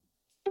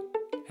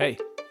Hey,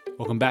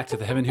 welcome back to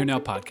the Heaven Here Now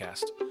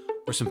podcast,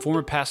 where some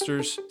former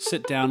pastors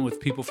sit down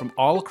with people from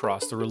all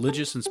across the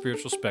religious and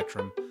spiritual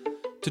spectrum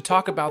to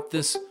talk about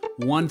this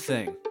one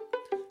thing,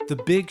 the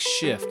big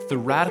shift, the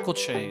radical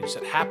change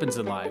that happens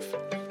in life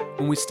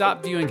when we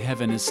stop viewing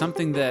heaven as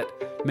something that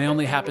may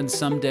only happen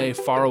someday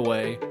far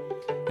away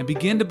and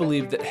begin to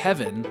believe that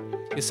heaven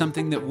is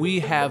something that we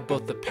have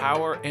both the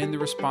power and the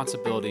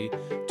responsibility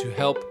to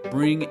help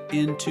bring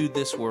into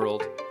this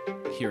world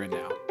here and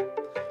now.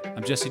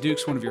 I'm Jesse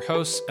Dukes, one of your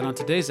hosts, and on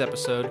today's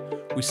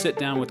episode, we sit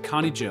down with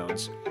Connie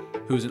Jones,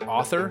 who is an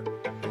author,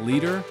 a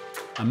leader,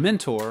 a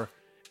mentor,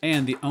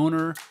 and the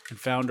owner and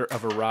founder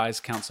of Arise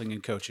Counseling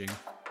and Coaching,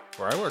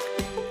 where I work.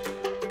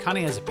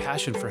 Connie has a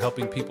passion for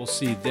helping people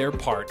see their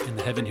part in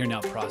the Heaven Here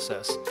Now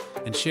process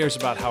and shares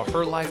about how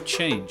her life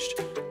changed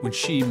when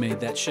she made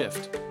that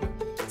shift.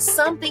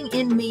 Something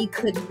in me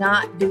could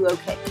not be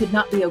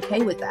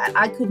okay with that.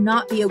 I could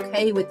not be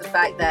okay with the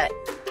fact that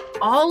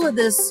all of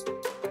this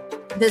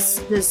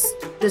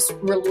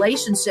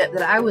relationship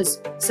that I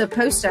was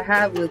supposed to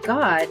have with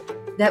God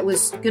that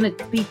was going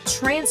to be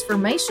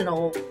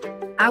transformational,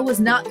 I was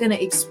not going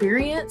to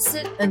experience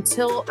it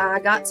until I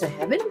got to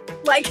heaven.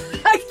 Like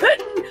I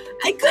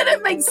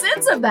couldn't make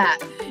sense of that.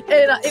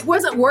 And it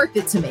wasn't worth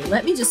it to me.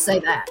 Let me just say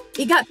that.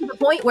 It got to the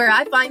point where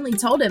I finally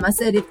told him, I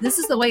said, if this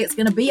is the way it's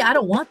going to be, I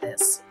don't want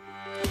this.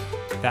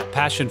 That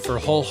passion for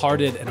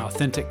wholehearted and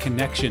authentic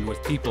connection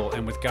with people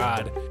and with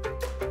God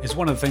is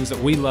one of the things that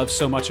we love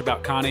so much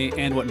about Connie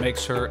and what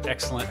makes her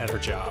excellent at her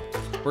job.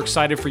 We're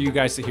excited for you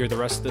guys to hear the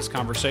rest of this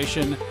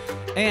conversation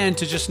and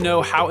to just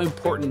know how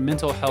important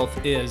mental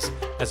health is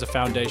as a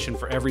foundation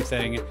for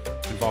everything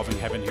involving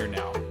Heaven Here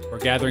Now. We're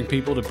gathering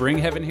people to bring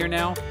Heaven Here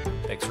Now.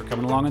 Thanks for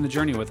coming along on the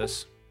journey with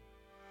us.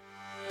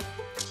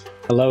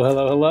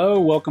 Hello.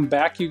 Welcome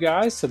back, you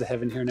guys, to the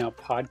Heaven Here Now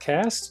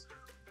podcast.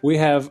 We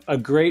have a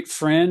great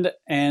friend,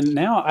 and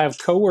now I have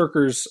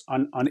coworkers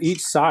on each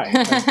side,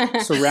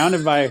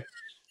 surrounded by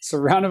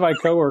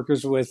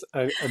coworkers with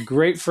a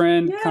great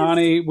friend, yes.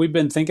 Connie. We've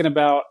been thinking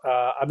about,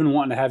 I've been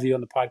wanting to have you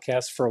on the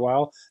podcast for a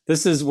while.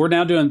 We're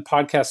now doing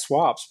podcast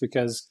swaps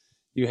because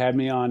you had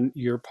me on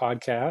your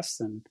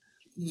podcast, and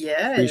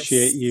yes,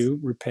 appreciate you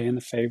repaying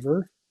the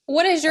favor.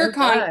 What is your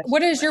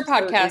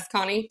podcast,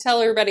 Connie? Tell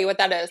everybody what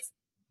that is.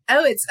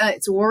 Oh,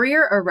 it's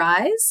Warrior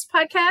Arise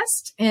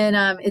podcast,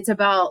 and it's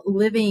about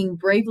living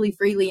bravely,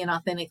 freely, and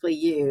authentically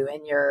you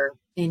and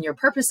in your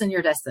purpose and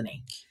your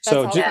destiny.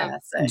 So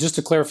just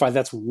to clarify,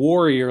 that's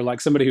warrior,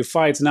 like somebody who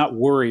fights, not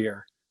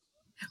worrier.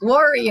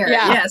 Warrior,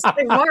 yeah. Yes,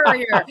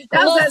 warrior.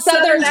 That was that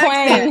southern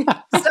twang.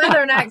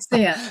 Southern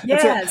accent.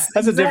 Yes,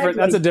 that's a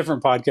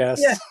different podcast.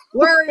 Yeah,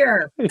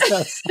 warrior.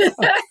 Yes.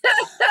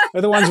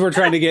 They're the ones we're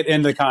trying to get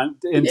into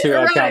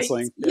right.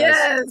 Counseling.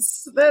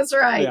 Yes, that's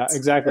right. Yeah,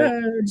 exactly.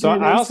 So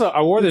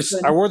I wore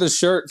this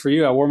shirt for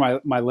you. I wore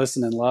my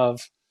Listen and Love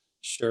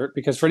shirt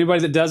because for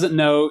anybody that doesn't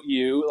know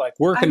you, like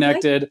we're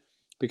connected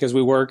because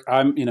we work.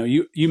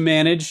 You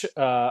manage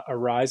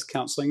Arise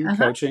Counseling and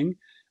Coaching.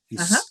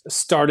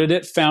 Started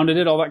it, founded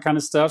it, all that kind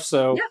of stuff.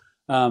 So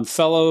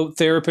fellow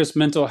therapist,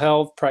 mental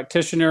health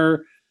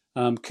practitioner,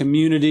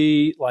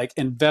 community, like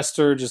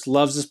investor, just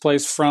loves this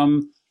place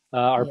from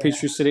our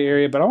Peachtree City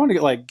area. But I want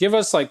to give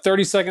us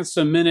 30 seconds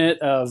to a minute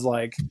of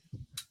kind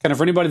of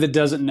for anybody that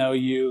doesn't know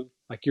you,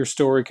 like your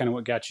story, kind of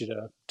what got you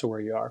to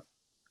where you are.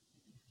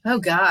 Oh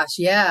gosh.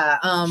 Yeah.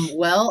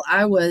 Well,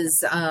 I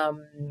was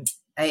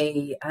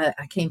I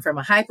came from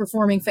a high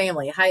performing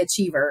family, a high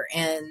achiever,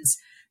 and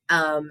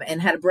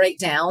had a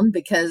breakdown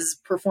because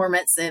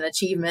performance and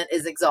achievement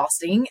is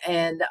exhausting.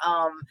 And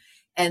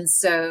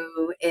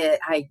so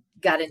I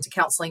got into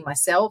counseling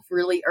myself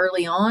really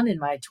early on in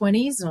my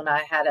 20s when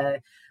I had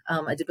a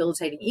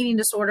debilitating eating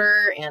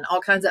disorder and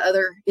all kinds of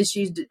other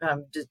issues,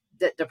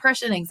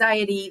 depression,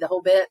 anxiety, the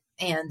whole bit.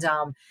 And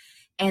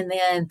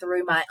then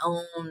through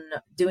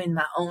doing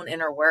my own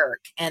inner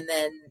work and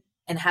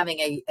having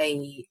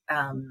a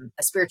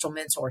spiritual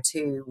mentor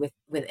too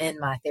within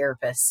my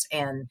therapist,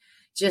 and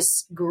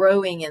just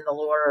growing in the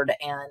Lord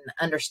and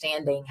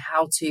understanding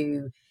how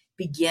to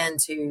begin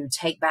to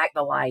take back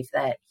the life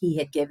that He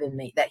had given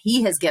me, that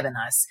He has given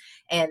us,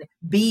 and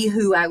be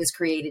who I was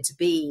created to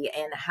be,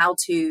 and how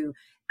to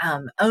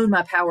own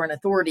my power and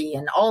authority,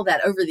 and all that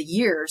over the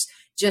years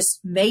just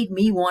made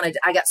me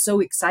I got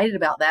so excited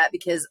about that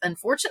because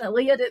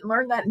unfortunately I didn't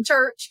learn that in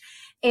church.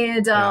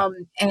 And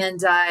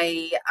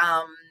I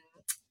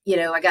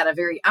got a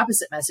very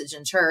opposite message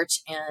in church.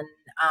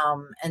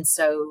 And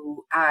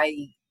so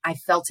I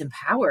felt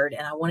empowered,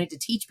 and I wanted to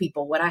teach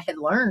people what I had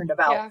learned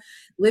about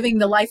living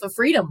the life of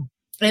freedom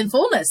and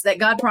fullness that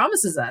God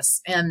promises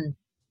us. And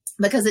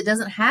because it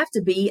doesn't have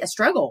to be a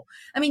struggle.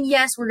 I mean,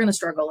 yes, we're going to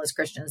struggle as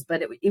Christians,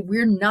 but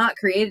we're not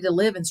created to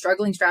live in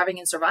struggling, striving,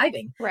 and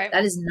surviving. Right.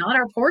 That is not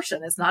our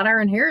portion. It's not our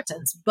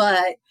inheritance,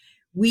 but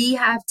we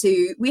have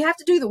to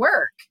do the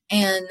work.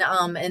 And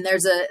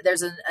there's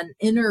an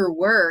inner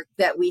work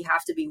that we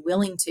have to be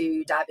willing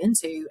to dive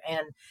into.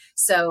 And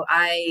so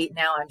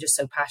I'm just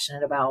so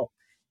passionate about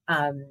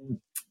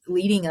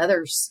leading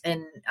others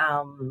and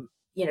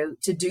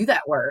to do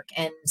that work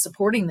and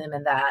supporting them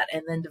in that,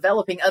 and then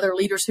developing other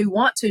leaders who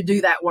want to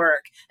do that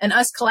work, and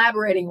us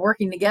collaborating,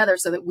 working together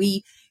so that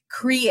we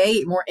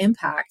create more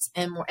impact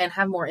and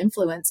have more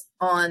influence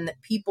on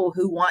people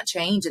who want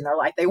change in their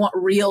life. They want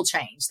real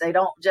change. They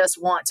don't just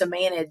want to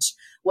manage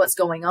what's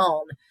going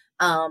on,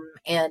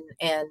 and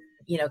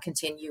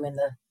continue in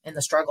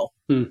the struggle.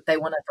 They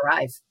want to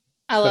thrive.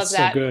 I love That's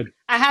that. So good.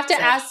 I have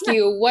to ask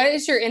you, what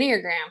is your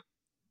Enneagram?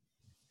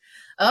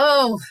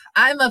 Oh,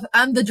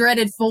 I'm the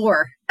dreaded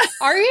 4.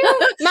 Are you?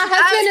 My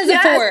husband is a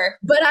 4.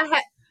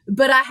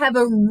 But I have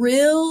a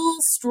real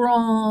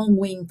strong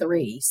wing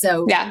 3.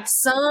 So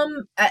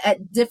some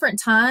at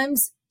different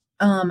times,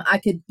 I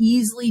could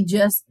easily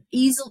just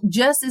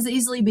as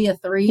easily be a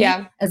 3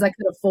 as I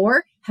could a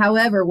 4.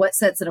 However, what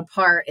sets it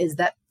apart is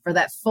that for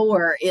that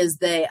 4 is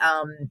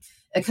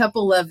a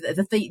couple of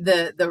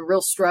the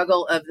real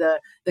struggle of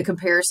the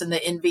comparison,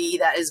 the envy,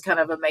 that is kind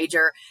of a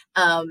major,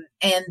 and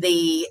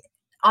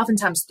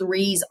oftentimes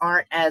 3s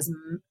aren't as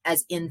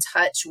in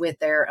touch with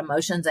their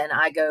emotions, and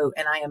I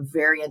am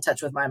very in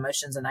touch with my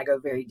emotions, and I go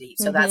very deep.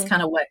 So that's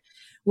kind of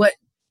what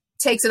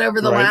takes it over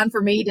the line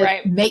for me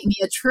to make me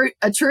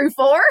a true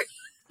 4.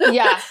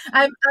 Yeah.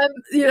 I'm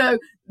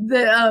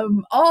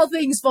the all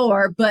things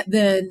 4, but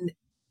then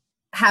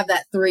have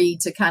that 3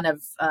 to kind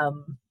of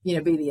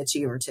be the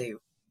achiever too.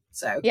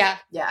 So yeah.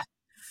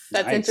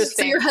 That's nice.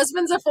 Interesting. So your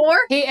husband's a 4?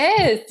 He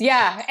is,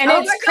 yeah. And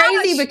it's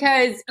crazy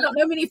because I don't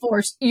know many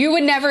 4s. You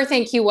would never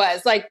think he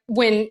was. Like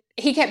when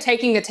he kept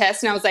taking the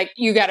test, and I was like,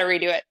 you got to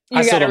redo it.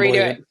 You got to redo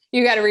it.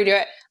 You got to redo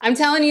it. I'm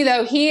telling you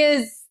though, he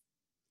is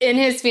in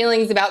his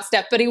feelings about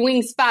stuff, but he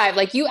wings 5.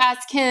 Like you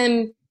ask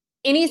him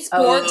any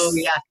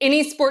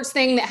sports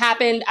thing that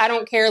happened, I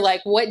don't care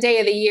like what day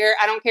of the year,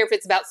 I don't care if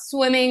it's about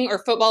swimming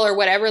or football or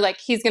whatever, like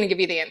he's going to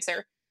give you the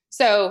answer.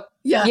 So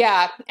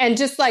yeah. And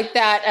just like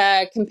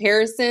that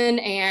comparison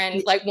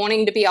and like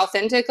wanting to be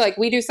authentic, like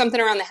we do something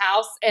around the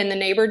house and the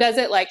neighbor does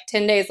it, like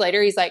 10 days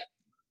later, he's like,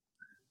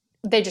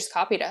 they just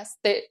copied us.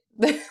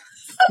 That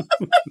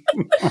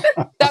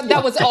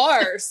was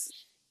ours.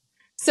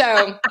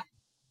 So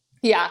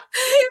yeah.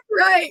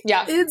 Right.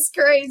 Yeah. It's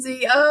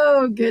crazy.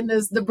 Oh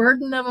goodness. The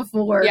burden of a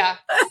 4. Yeah.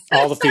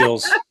 All the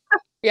feels.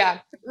 Yeah.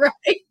 Right.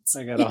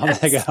 I got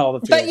all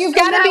the feels. But you've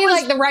got to be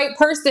like the right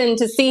person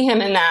to see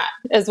him in that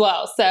as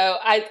well. So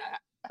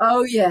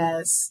Oh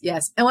yes.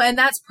 And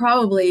that's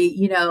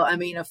probably,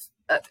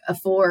 a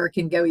 4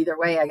 can go either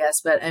way, I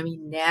guess. But I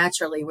mean,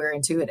 naturally we're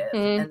intuitive.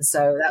 And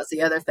so that's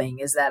the other thing,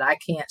 is that I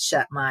can't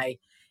shut my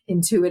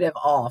intuitive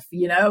off,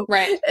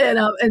 Right.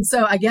 And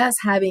so I guess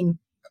having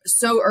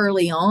so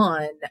early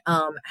on,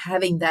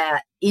 having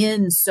that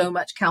in so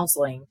much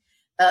counseling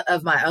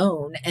of my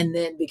own, and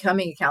then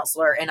becoming a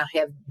counselor, and I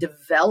have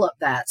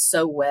developed that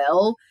so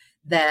well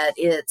that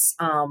it's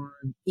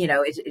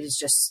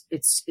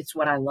it's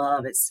what I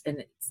love.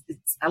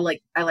 I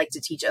like to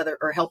teach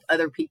help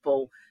other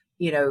people,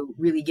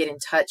 really get in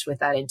touch with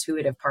that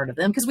intuitive part of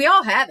them, because we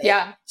all have it.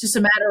 Yeah. It's just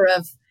a matter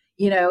of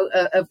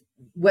of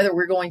whether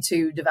we're going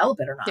to develop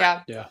it or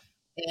not. Yeah.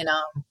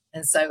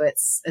 And so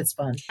it's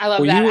fun. I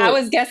love that. I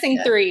was guessing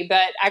 3,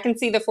 but I can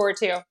see the 4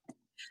 too.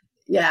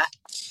 Yeah.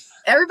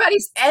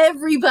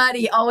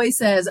 Everybody always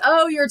says,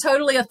 "Oh, you're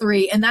totally a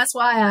 3," and that's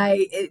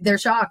why they're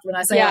shocked when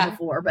I say I'm a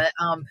 4. But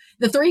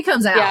the 3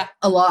 comes out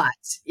a lot.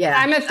 Yeah,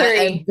 I'm a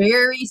 3.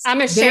 I'm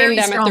ashamed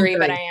I'm a 3,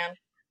 but I am.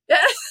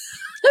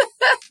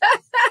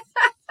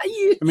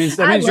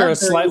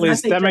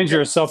 That means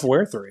you're a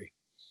self-aware 3.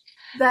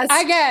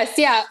 I guess,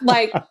 yeah.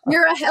 Like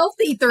you're a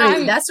healthy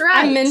 3. That's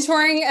right. I'm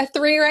mentoring a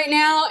 3 right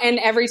now, and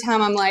every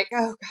time I'm like,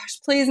 "Oh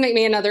gosh, please make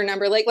me another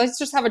number. Like, let's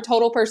just have a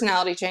total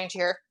personality change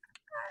here."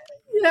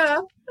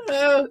 Yeah.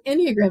 Oh,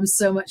 Enneagram is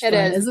so much fun,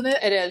 isn't it?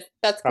 It is.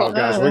 That's cool. Oh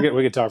gosh,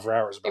 we could talk for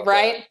hours about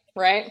that.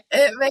 Right.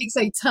 It makes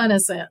a ton of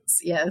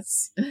sense.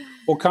 Yes.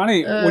 Well,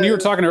 Connie, when you were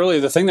talking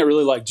earlier, the thing that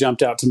really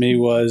jumped out to me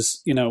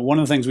was, one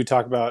of the things we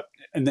talk about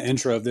in the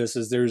intro of this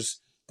is there's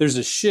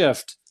a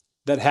shift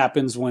that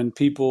happens when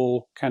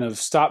people kind of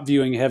stop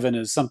viewing heaven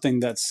as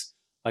something that's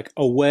like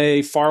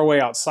far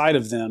away outside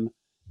of them,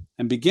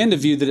 and begin to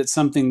view that it's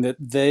something that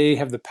they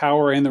have the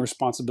power and the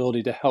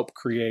responsibility to help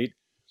create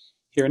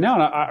here and now.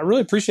 And I really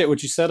appreciate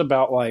what you said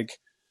about like,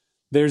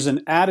 there's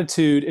an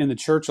attitude in the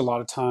church a lot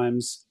of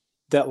times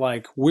that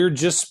like, we're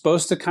just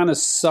supposed to kind of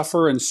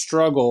suffer and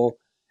struggle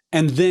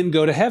and then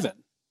go to heaven.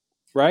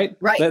 Right.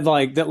 Right.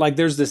 That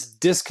there's this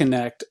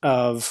disconnect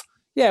of,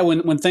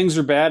 when things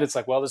are bad, it's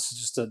like, well, this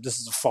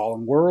is a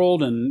fallen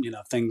world, and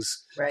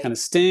things kind of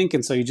stink.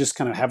 And so you just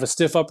kind of have a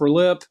stiff upper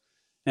lip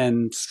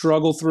and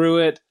struggle through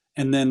it.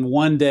 And then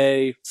one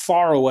day,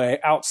 far away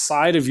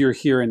outside of your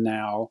here and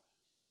now,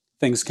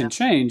 things can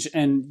change.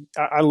 And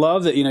I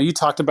love that, you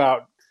talked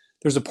about,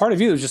 there's a part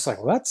of you that's just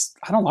like, well,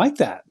 I don't like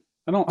that.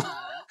 I don't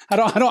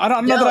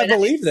know that I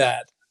believe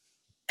that.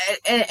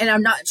 And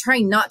I'm not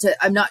trying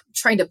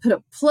to put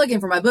a plug in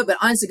for my book, but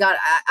honestly, God,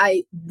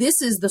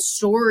 this is the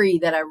story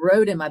that I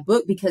wrote in my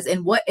book, because,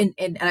 and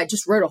I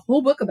just wrote a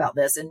whole book about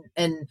this,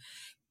 and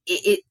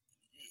it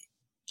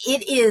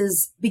it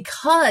is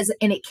because,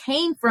 and it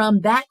came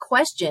from that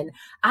question.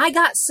 I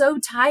got so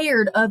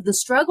tired of the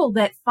struggle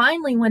that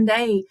finally one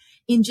day,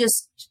 in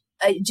just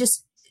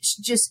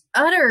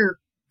utter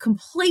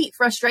complete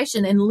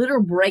frustration and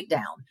literal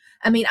breakdown.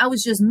 I mean, I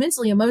was just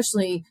mentally,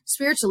 emotionally,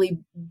 spiritually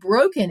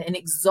broken and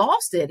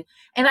exhausted.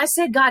 And I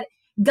said, God,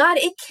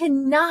 it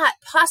cannot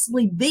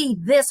possibly be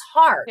this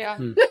hard. Yeah.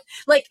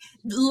 like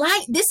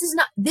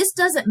this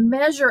doesn't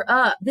measure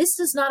up. This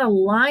does not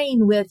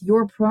align with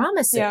your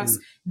promises. Yeah.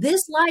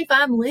 This life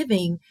I'm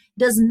living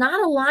does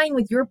not align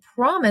with your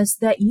promise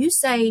that you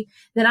say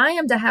that I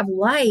am to have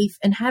life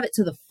and have it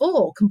to the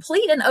full,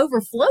 complete and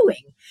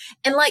overflowing.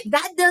 And like,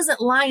 that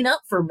doesn't line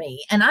up for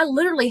me. And I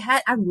literally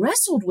I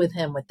wrestled with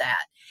him with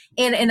that.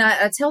 And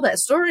I tell that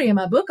story in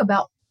my book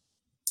about,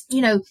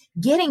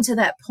 getting to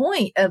that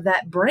point of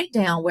that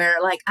breakdown where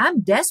like,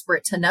 I'm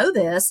desperate to know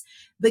this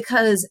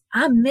because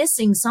I'm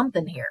missing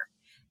something here.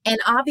 And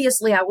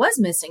obviously I was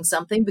missing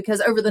something because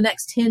over the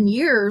next 10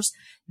 years,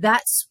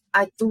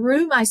 I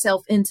threw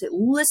myself into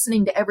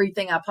listening to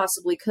everything I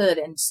possibly could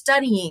and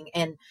studying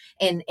and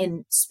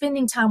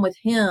spending time with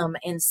him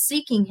and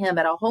seeking him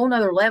at a whole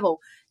nother level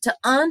to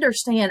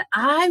understand,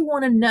 I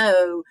want to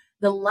know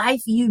the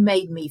life you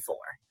made me for.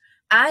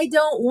 I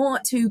don't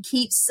want to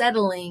keep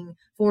settling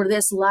for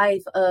this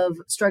life of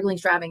struggling,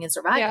 striving, and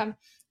surviving.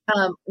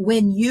 Yeah.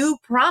 When you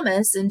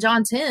promise in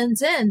John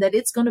 10:10 that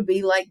it's going to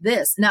be like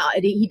this. Now,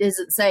 he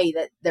doesn't say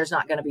that there's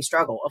not going to be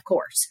struggle, of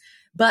course,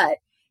 but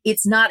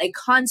it's not a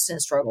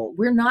constant struggle.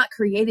 We're not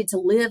created to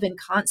live in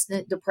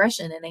constant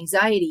depression and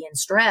anxiety and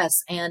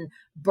stress and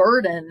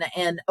burden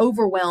and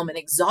overwhelm and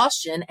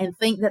exhaustion and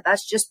think that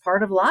that's just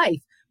part of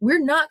life.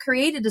 We're not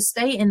created to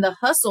stay in the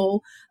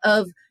hustle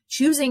of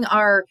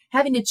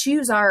having to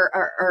choose our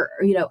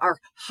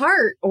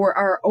heart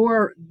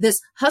or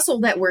this hustle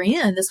that we're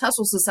in, this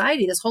hustle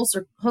society, this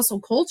hustle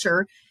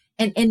culture,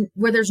 and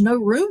where there's no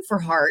room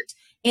for heart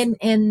and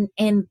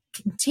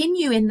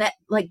continue in that,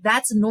 like,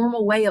 that's a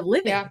normal way of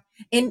living. Yeah.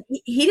 And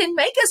he didn't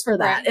make us for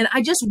that. Right. And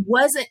I just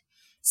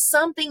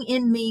something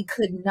in me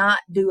could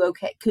not be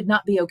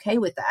okay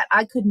with that.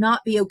 I could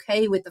not be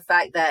okay with the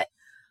fact that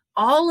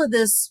all of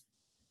this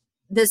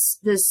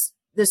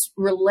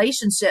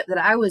relationship that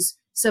I was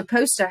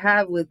supposed to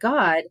have with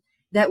God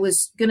that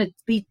was going to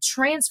be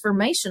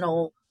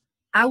transformational,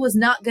 I was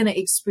not going to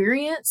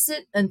experience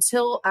it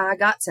until I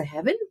got to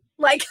heaven.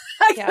 Like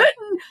I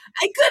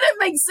couldn't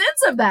make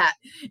sense of that.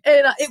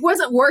 And it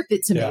wasn't worth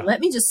it to me.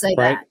 Let me just say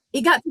that.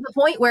 It got to the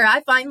point where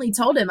I finally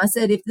told him, I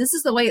said, if this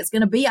is the way it's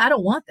going to be, I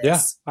don't want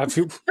this. Yeah. I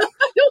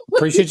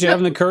appreciate you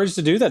having the courage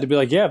to do that, to be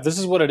like, yeah, if this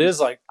is what it is,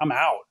 like, I'm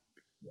out,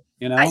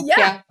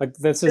 like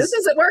this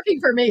isn't working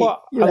for me.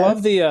 Well, I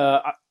love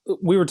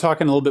we were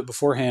talking a little bit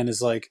beforehand,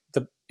 is like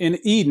in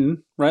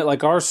Eden, right?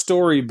 Like, our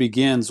story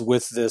begins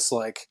with this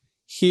like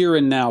here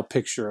and now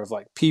picture of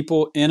like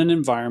people in an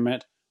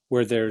environment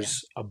where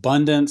there's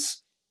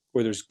abundance,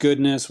 where there's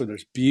goodness, where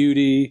there's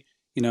beauty,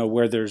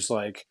 where there's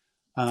like,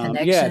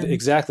 exactly.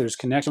 There's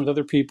connection with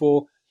other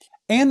people,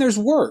 and there's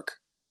work,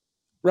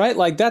 right?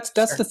 Like that's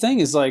sure. The thing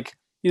is like,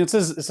 it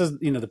says,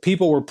 the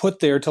people were put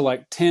there to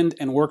like tend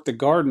and work the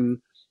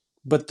garden,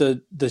 but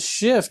the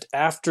shift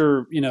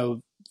after,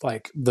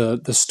 like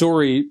the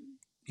story,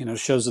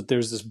 shows that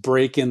there's this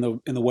break in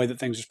the way that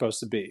things are supposed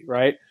to be,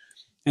 right?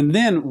 And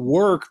then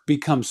work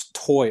becomes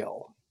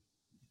toil.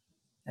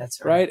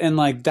 That's right. And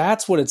like,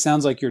 that's what it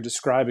sounds like you're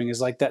describing,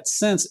 is like that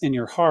sense in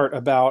your heart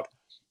about,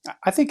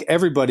 I think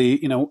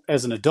everybody,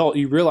 as an adult,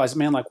 you realize,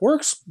 man, like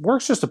work's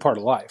just a part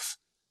of life.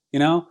 You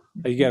got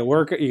to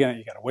work, you got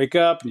to wake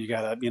up, and you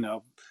got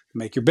to,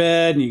 make your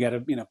bed, and you got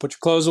to, put your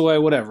clothes away,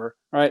 whatever.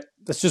 Right.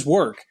 That's just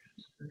work.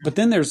 But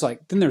then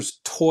there's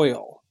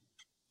toil.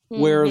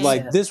 Where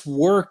like this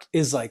work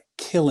is like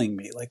killing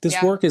me. Like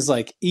this work is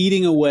like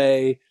eating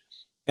away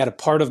at a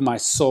part of my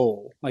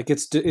soul. Like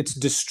it's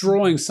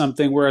destroying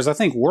something. Whereas I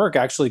think work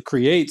actually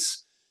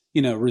creates,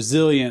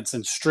 resilience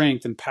and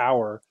strength and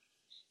power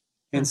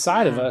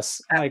inside of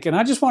us. Like, and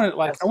I just wanted,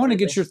 like, I want to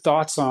get your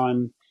thoughts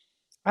on,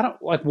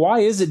 why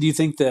is it, do you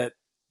think that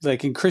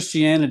like in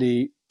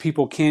Christianity,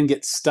 people can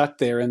get stuck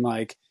there in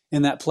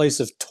that place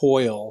of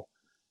toil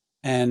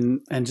and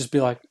just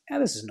be like,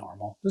 this is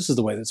normal. This is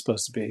the way that's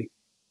supposed to be.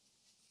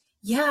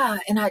 Yeah.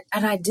 And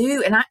I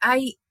do. And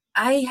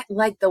I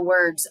like the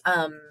words,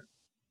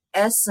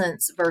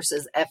 essence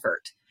versus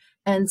effort.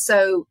 And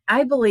so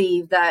I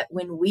believe that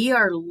when we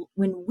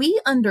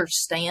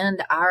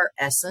understand our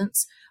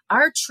essence,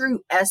 our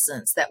true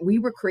essence that we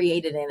were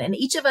created in, and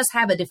each of us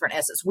have a different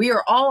essence. We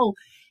are all,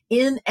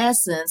 in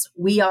essence,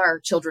 we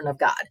are children of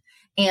God.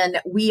 And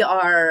we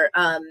are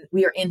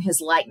in his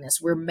likeness.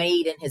 We're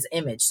made in his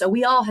image. So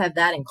we all have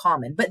that in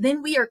common. But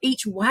then we are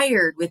each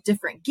wired with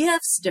different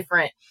gifts,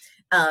 different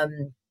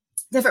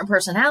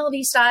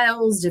personality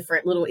styles,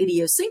 different little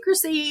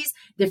idiosyncrasies,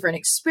 different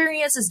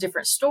experiences,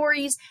 different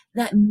stories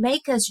that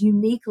make us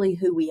uniquely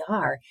who we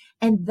are.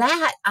 And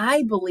that,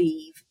 I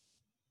believe,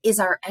 is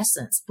our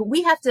essence. But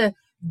we have to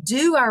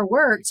do our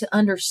work to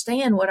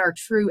understand what our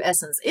true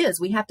essence is.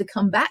 We have to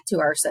come back to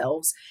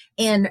ourselves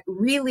and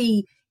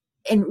really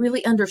and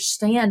really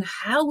understand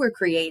how we're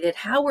created,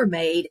 how we're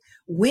made,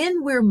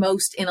 when we're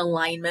most in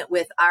alignment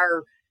with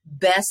our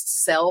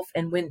best self,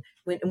 and when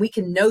we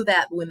can know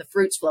that when the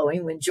fruit's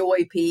flowing, when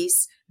joy,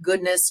 peace,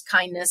 goodness,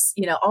 kindness,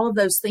 all of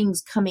those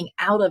things coming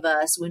out of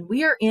us, when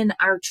we are in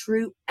our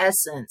true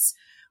essence,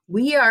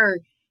 we are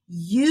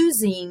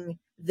using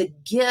the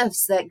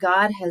gifts that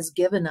God has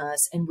given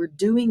us, and we're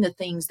doing the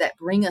things that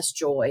bring us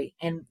joy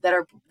and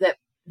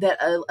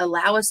that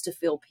allow us to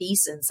feel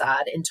peace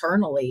inside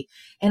internally,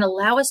 and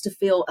allow us to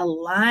feel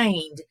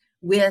aligned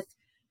with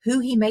who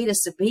He made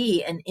us to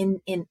be, and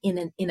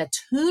in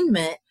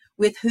attunement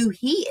with who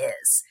He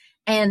is.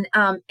 And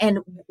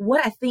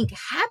what I think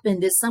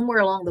happened is, somewhere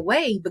along the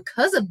way,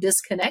 because of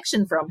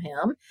disconnection from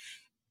Him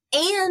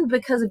and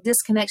because of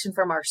disconnection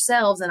from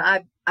ourselves, and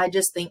I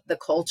just think the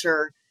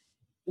culture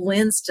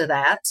lends to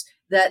that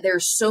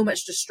there's so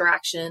much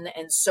distraction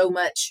and so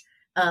much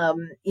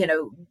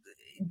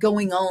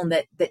going on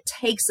that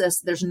takes us,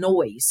 there's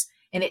noise,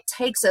 and it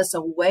takes us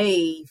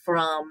away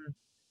from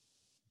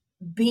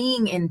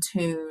being in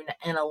tune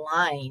and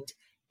aligned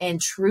and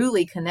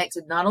truly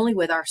connected, not only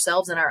with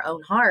ourselves and our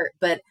own heart,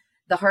 but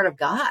the heart of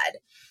God.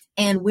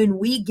 And when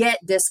we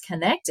get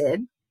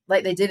disconnected,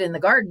 like they did in the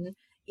garden,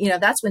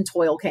 that's when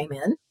toil came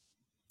in.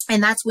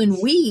 And that's when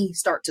we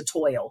start to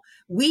toil.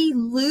 We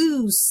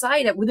lose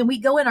sight of, then we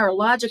go in our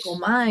logical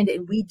mind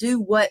and we do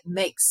what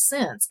makes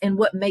sense. And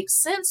what makes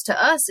sense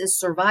to us is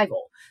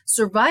survival.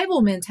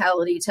 Survival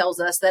mentality tells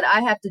us that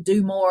I have to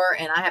do more,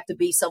 and I have to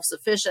be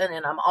self-sufficient,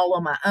 and I'm all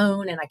on my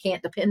own, and I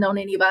can't depend on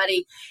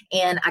anybody.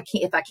 And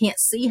if I can't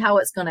see how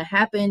it's going to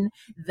happen,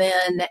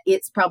 then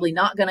it's probably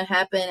not going to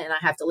happen. And I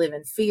have to live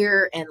in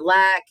fear and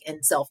lack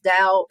and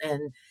self-doubt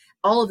and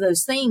all of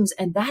those things.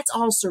 And that's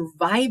all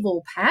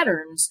survival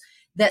patterns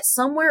that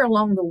somewhere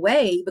along the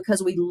way,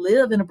 because we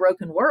live in a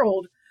broken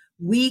world,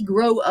 we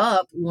grow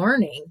up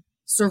learning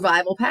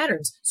survival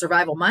patterns,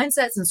 survival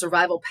mindsets, and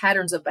survival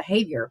patterns of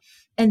behavior.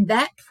 And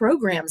that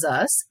programs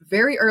us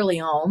very early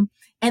on.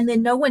 And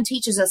then no one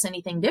teaches us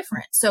anything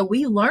different. So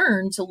we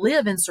learn to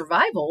live in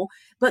survival,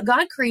 but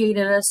God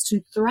created us to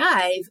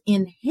thrive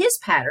in His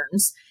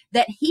patterns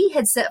that He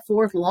had set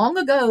forth long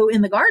ago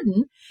in the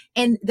garden.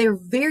 And they're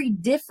very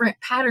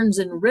different patterns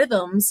and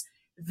rhythms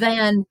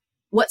than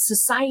what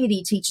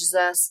society teaches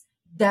us,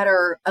 that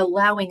are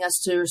allowing us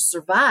to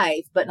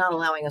survive, but not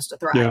allowing us to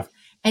thrive. Yeah.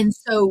 And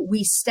so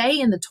we stay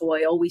in the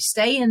toil, we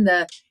stay in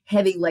the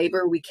heavy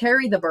labor, we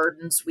carry the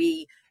burdens,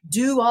 we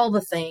do all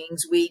the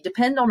things, we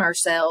depend on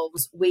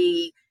ourselves,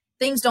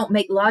 things don't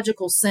make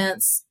logical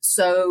sense,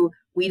 so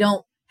we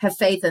don't have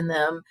faith in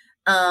them.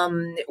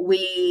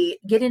 We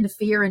get into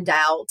fear and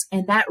doubt,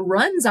 and that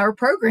runs our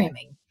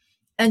programming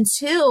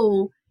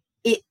until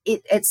it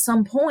at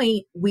some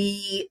point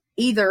we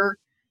either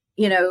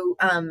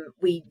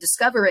we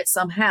discover it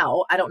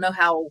somehow. I don't know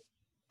how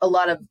a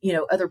lot of,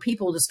 other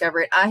people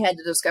discover it. I had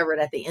to discover it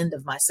at the end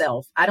of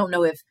myself. I don't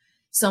know if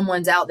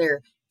someone's out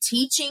there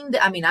teaching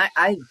that. I mean,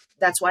 I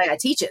that's why I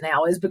teach it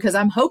now, is because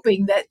I'm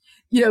hoping that,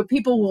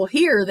 people will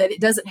hear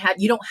that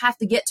you don't have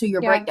to get to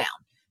your breakdown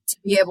to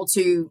be able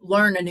to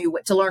learn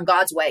to learn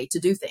God's way to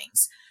do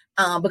things.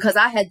 Because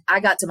I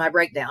got to my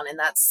breakdown,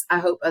 and I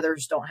hope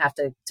others don't have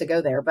to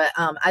go there. But,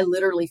 I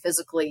literally,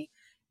 physically,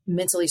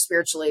 mentally,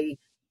 spiritually,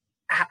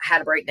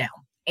 had a breakdown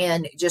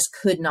and just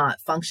could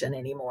not function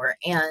anymore.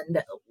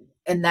 And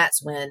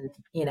that's when,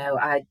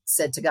 I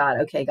said to God,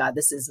 okay, God,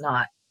 this is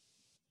not,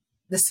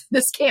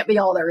 this can't be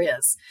all there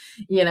is,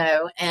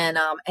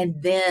 and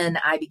then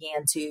I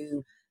began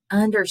to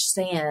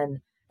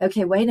understand,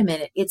 okay, wait a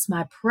minute. It's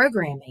my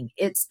programming.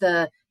 It's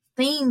the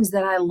things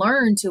that I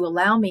learned to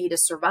allow me to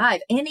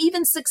survive and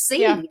even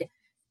succeed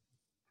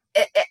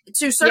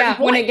to certain points.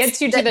 When it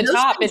gets you to the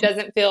top, it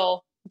doesn't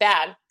feel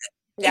bad.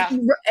 Yeah.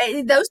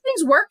 Those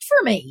things worked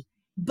for me,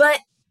 but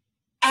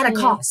at a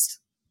cost.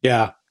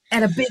 Yeah.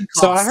 At a big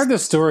cost. So I heard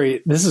this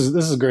story. This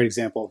is a great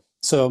example.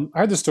 So I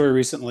heard this story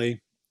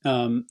recently.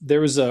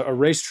 There was a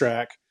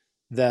racetrack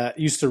that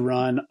used to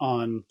run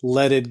on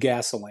leaded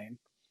gasoline.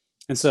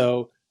 And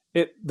so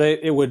it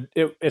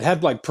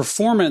had like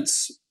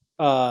performance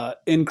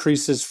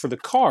increases for the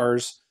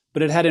cars,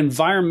 but it had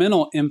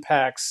environmental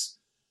impacts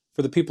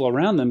for the people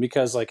around them,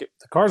 because like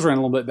the cars ran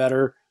a little bit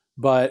better,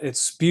 but it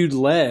spewed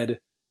lead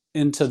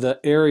into the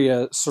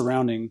area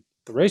surrounding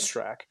the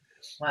racetrack.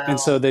 Wow. And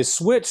so they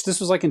switched, this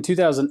was like in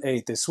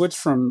 2008, they switched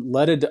from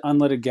leaded to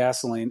unleaded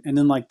gasoline. And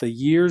then like the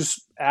years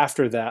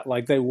after that,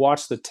 like they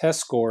watched the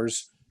test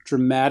scores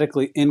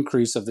dramatically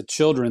increase of the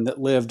children that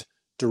lived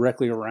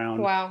directly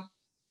around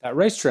that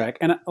racetrack.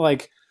 And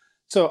like,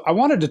 so I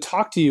wanted to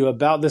talk to you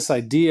about this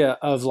idea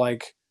of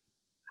like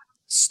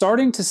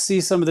starting to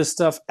see some of this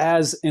stuff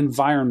as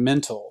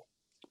environmental,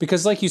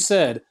 because like you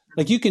said,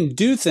 like you can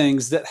do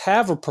things that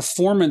have a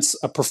performance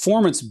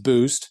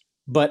boost,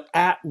 but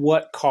at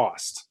what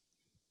cost,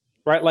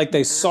 right? Like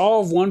they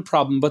solve one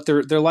problem, but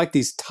they're like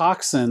these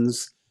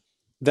toxins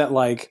that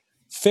like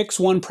fix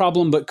one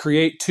problem, but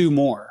create two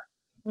more,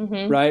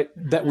 right?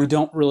 That we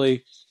don't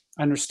really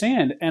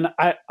understand. And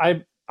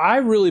I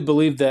really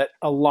believe that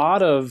a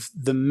lot of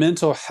the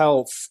mental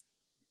health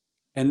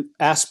and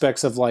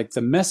aspects of like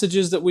the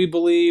messages that we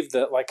believe,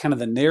 that like kind of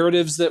the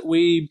narratives that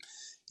we,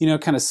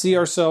 kind of see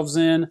ourselves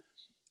in,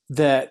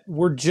 that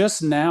we're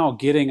just now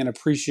getting an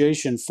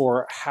appreciation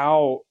for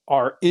how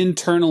our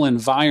internal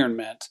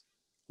environment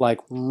like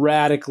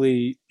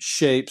radically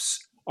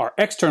shapes our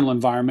external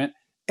environment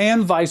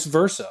and vice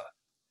versa.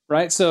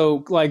 Right.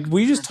 So like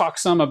we just talk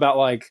some about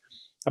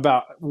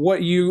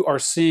what you are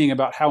seeing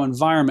about how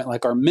environment,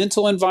 like our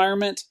mental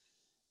environment,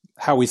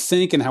 how we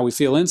think and how we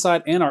feel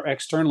inside, and our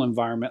external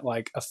environment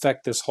like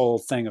affect this whole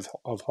thing of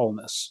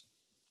wholeness.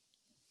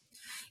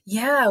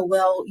 Yeah,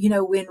 well,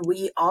 when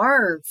we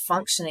are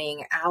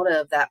functioning out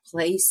of that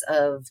place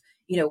of,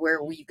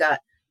 where we've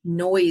got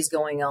noise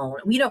going on,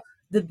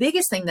 the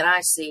biggest thing that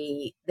I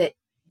see that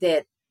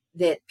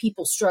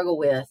people struggle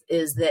with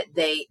is that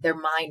their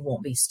mind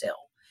won't be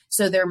still.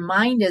 So their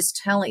mind is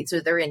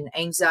so they're in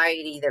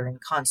anxiety, they're in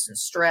constant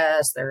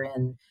stress, they're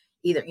in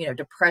either,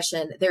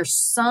 depression. There's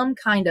some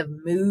kind of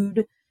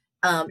mood,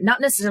 not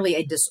necessarily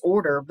a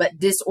disorder, but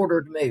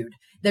disordered mood.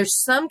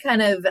 There's some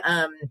kind of,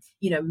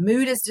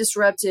 mood is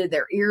disrupted.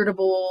 They're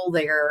irritable.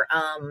 They're,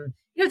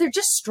 they're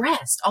just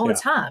stressed all the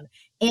time.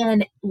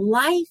 And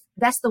life,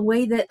 that's the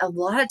way that a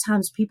lot of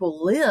times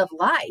people live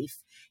life.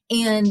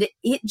 And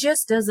it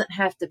just doesn't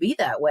have to be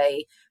that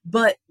way.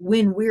 But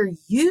when we're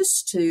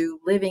used to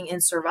living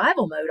in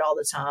survival mode all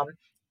the time,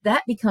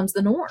 that becomes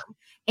the norm.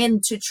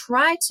 And to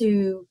try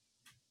to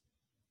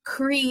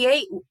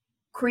create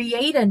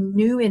a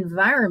new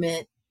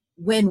environment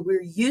when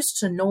we're used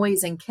to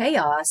noise and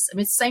chaos. I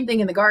mean, it's the same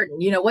thing in the garden.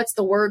 What's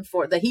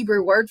the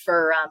Hebrew word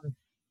for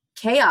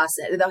chaos?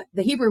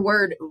 The Hebrew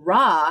word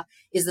ra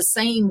is the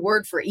same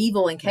word for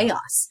evil and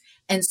chaos.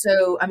 And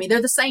so, I mean,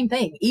 they're the same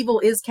thing.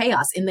 Evil is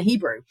chaos in the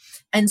Hebrew.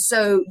 And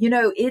so,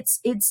 that's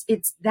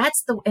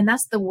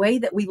the way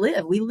that we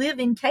live. We live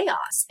in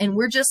chaos, and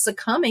we're just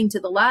succumbing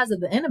to the lies of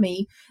the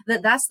enemy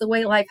that's the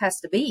way life has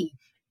to be.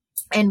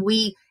 And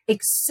we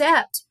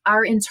accept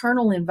our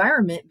internal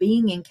environment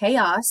being in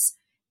chaos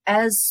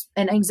as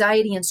an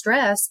anxiety and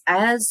stress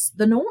as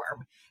the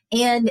norm.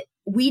 And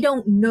we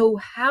don't know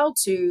how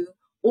to,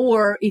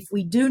 or if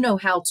we do know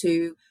how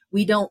to,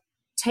 we don't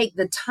take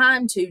the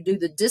time to do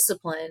the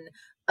discipline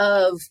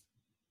of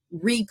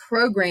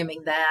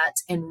reprogramming that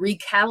and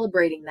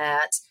recalibrating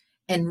that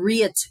and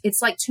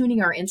it's like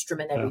tuning our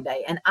instrument every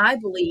day. And I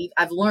believe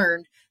I've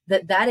learned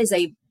that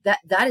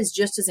is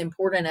just as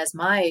important as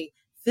my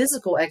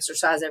physical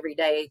exercise every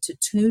day, to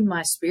tune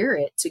my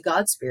spirit to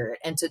God's spirit,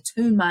 and to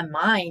tune my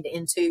mind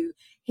into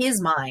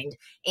his mind,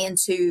 and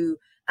to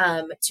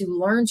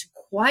learn to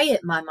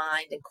quiet my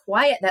mind and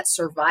quiet that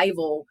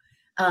survival,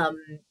 the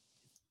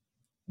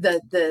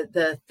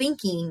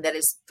thinking that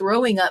is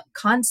throwing up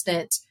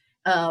constant,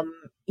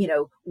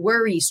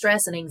 worry,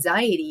 stress, and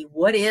anxiety,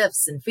 what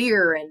ifs and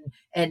fear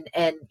and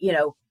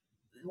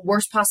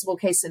worst possible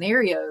case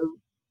scenario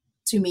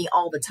to me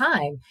all the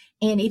time.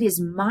 And it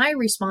is my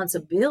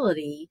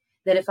responsibility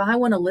that if I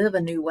want to live a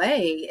new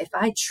way, if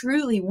I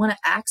truly want to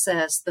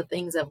access the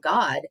things of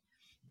God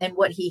and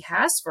what he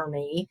has for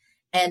me,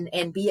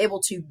 and be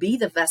able to be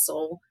the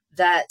vessel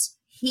that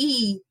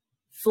he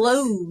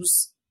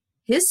flows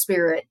his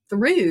spirit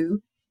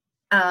through,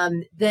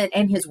 then,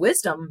 and his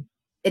wisdom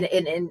and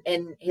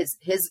his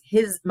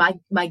my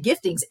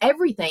giftings,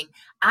 everything,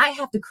 I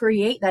have to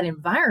create that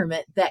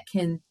environment that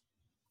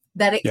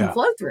it can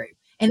flow through.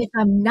 And if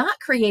I'm not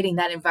creating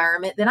that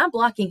environment, then I'm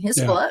blocking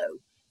his flow.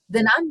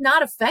 Then I'm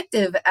not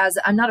effective as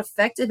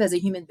a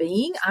human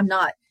being. I'm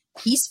not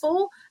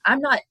peaceful. I'm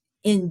not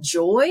in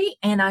joy,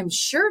 and I'm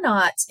sure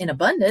not in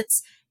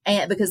abundance.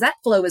 And because that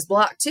flow is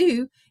blocked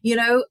too,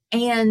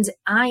 and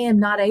I am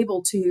not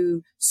able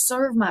to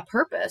serve my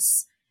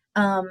purpose,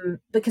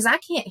 because I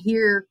can't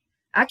even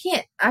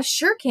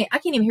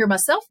hear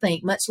myself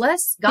think, much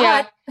less God.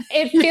 Yeah.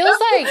 It feels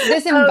like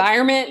this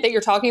environment that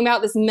you're talking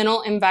about, this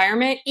mental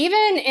environment,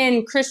 even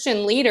in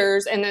Christian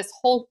leaders and this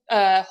whole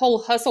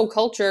hustle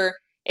culture,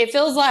 it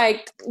feels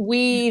like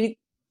we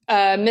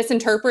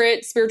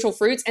misinterpret spiritual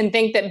fruits and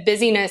think that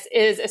busyness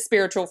is a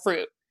spiritual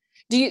fruit.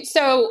 Do you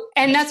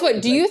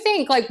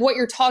think like what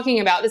you're talking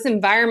about, this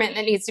environment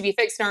that needs to be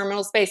fixed in our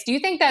mental space, do you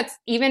think that's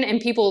even in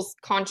people's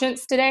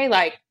conscience today?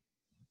 Like,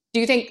 do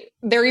you think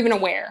they're even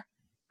aware?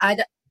 I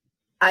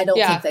don't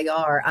think they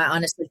are. I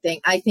do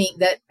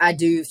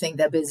think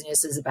that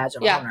business is a badge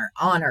of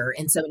honor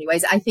in so many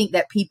ways. I think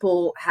that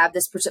people have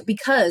this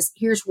because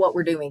here's what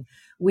we're doing.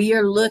 We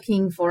are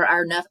looking for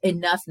our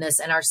enoughness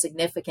and our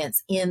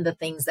significance in the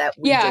things that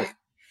we do.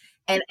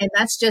 And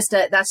that's just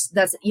I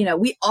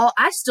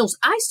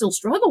still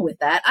struggle with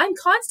that. I'm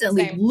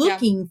constantly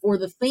looking for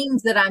the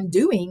things that I'm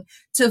doing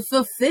to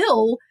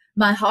fulfill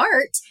my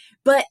heart,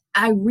 but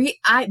I'm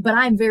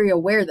very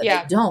aware that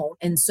they don't.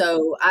 And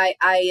so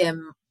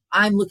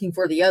I'm looking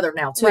for the other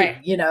now too,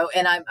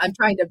 and I'm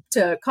trying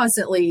to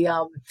constantly,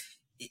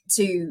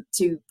 to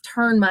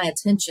turn my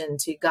attention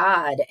to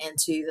God and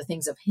to the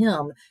things of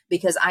him,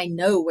 because I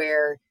know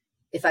where,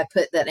 if I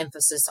put that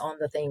emphasis on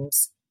the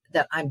things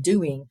that I'm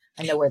doing,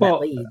 I know where that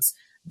leads.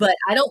 But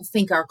I don't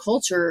think our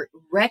culture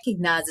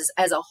recognizes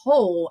as a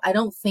whole, I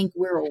don't think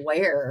we're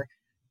aware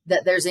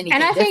that there's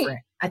anything different.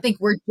 I think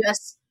we're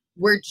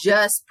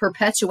just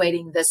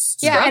perpetuating this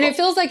struggle. Yeah. And it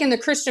feels like in the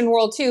Christian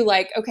world too,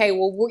 like, okay,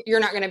 well, you're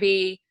not going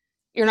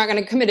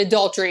to commit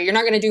adultery. You're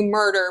not going to do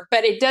murder,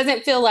 but it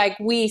doesn't feel like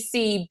we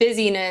see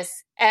busyness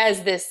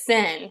as this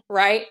sin,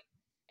 right?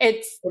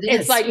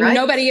 It's like right?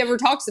 Nobody ever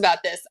talks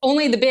about this.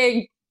 Only the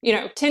big,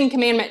 10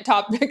 commandment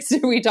topics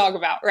do we talk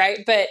about,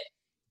 right? But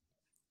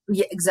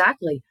yeah,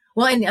 exactly.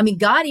 Well, and I mean,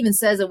 God even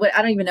says,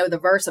 I don't even know the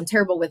verse. I'm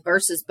terrible with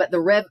verses, but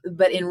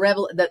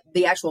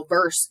the actual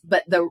verse,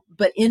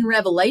 but in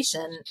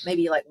Revelation,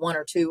 maybe like 1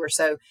 or 2 or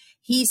so,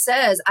 he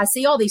says, I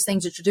see all these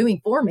things that you're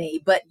doing for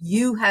me, but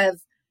you have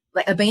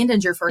like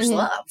abandoned your first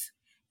love.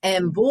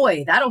 And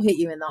boy, that'll hit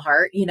you in the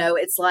heart.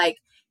 It's like,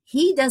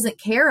 he doesn't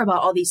care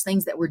about all these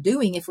things that we're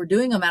doing if we're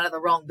doing them out of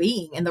the wrong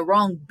being. And the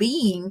wrong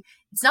being,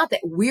 it's not that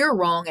we're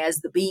wrong as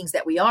the beings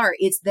that we are.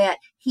 It's that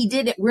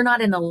we're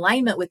not in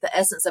alignment with the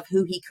essence of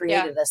who he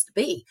created us to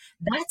be.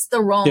 That's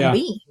the wrong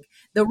being.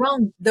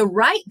 The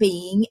right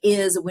being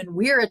is when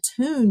we're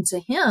attuned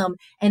to him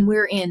and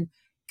we're in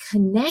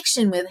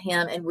connection with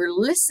him and we're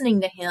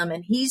listening to him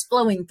and he's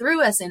flowing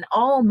through us in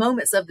all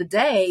moments of the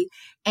day.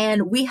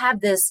 And we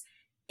have this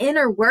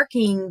inner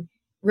working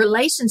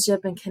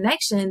relationship and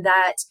connection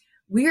that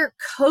we're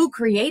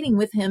co-creating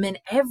with him in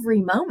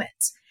every moment.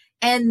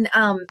 And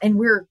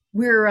we're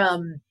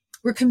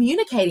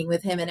communicating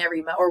with him in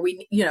every moment, or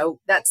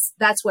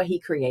that's what he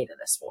created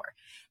us for.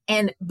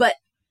 But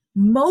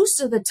most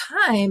of the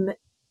time,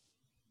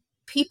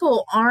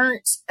 people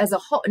aren't as a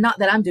whole, not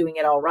that I'm doing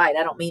it all right.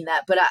 I don't mean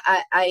that, but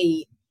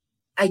I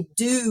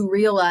do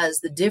realize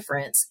the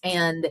difference,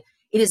 and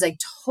it is a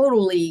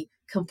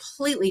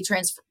completely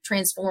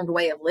transformed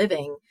way of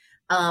living.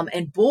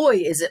 And boy,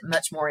 is it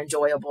much more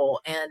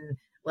enjoyable and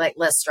like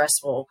less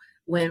stressful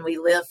when we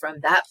live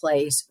from that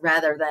place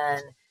rather than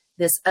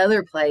this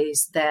other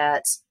place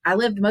that I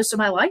lived most of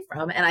my life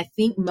from. And I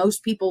think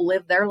most people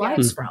live their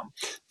lives from.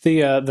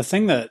 The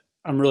thing that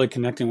I'm really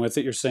connecting with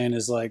that you're saying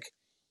is like,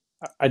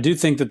 I do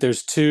think that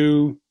there's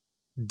two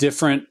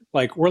different,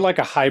 like we're like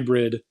a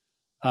hybrid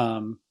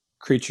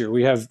creature.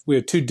 We have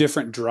two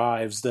different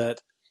drives that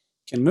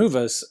can move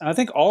us. And I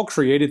think all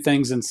created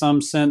things in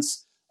some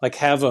sense like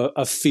have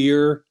a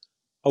fear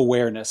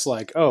awareness,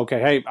 like, oh, okay,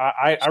 hey,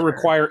 I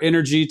require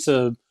energy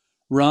to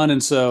run.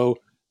 And so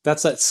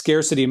that's that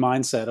scarcity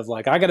mindset of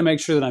like, I got to make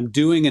sure that I'm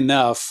doing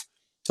enough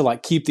to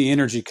like keep the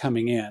energy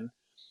coming in.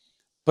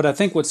 But I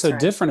think what's so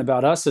different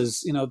about us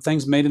is,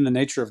 things made in the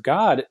nature of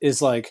God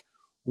is like,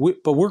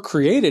 but we're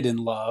created in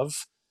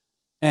love,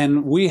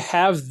 and we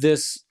have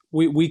this,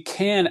 we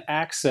can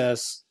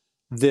access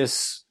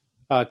this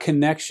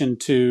connection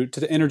to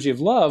the energy of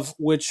love,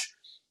 which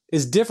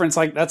is different.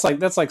 It's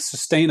that's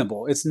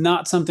sustainable. It's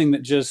not something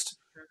that just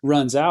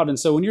runs out. And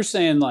so when you're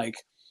saying like,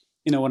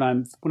 when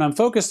I'm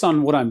focused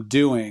on what I'm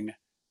doing,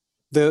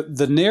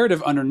 the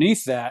narrative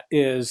underneath that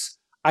is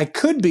I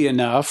could be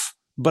enough,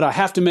 but I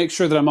have to make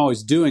sure that I'm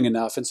always doing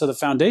enough. And so the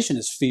foundation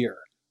is fear,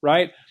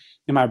 right?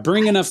 Am I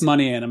bringing enough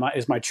money in?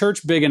 Is my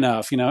church big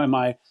enough?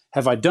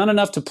 Have I done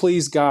enough to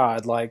please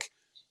God? Like,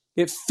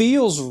 it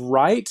feels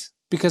right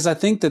because I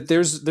think that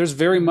there's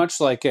very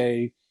much like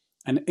an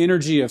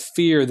energy of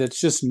fear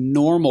that's just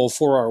normal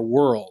for our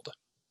world,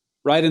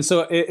 right? And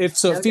so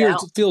fear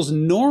feels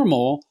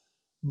normal,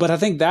 but I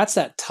think that's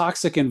that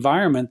toxic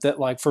environment that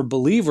like for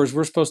believers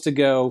we're supposed to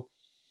go,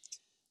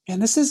 man,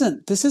 this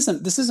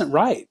isn't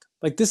right.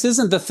 Like this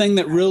isn't the thing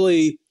that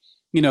really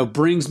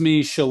brings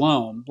me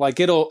shalom. Like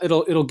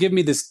it'll give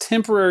me this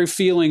temporary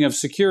feeling of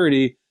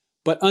security,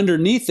 but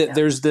underneath it,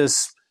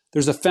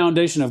 there's a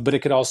foundation of, but it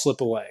could all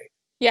slip away.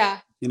 Yeah.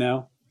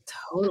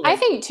 Totally. I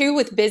think too,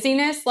 with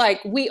busyness, like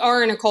we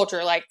are in a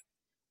culture, like,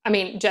 I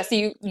mean,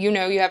 Jesse, you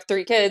have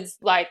 3 kids,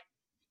 like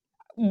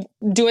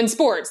doing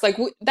sports, like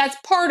that's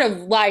part of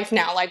life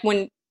now. Like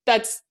when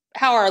that's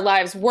how our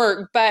lives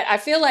work. But I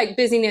feel like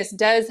busyness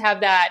does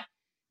have that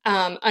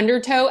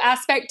undertow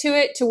aspect to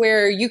it, to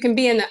where you can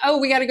be in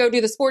we got to go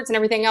do the sports and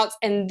everything else.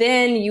 And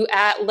then you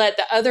let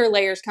the other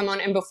layers come on.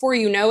 And before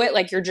you know it,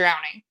 like you're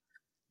drowning.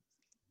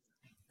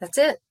 That's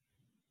it.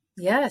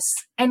 Yes.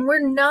 And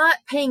we're not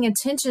paying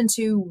attention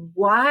to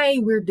why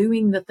we're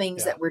doing the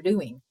things that we're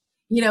doing.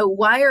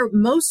 Why are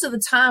most of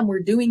the time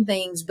we're doing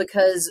things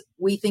because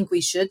we think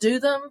we should do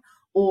them,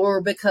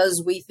 or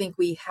because we think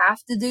we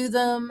have to do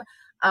them.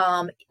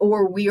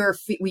 Or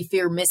we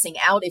fear missing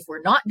out if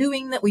we're not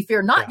doing that. We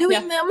fear not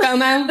doing them.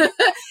 FOMO.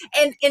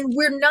 and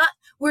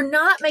we're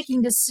not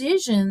making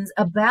decisions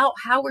about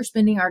how we're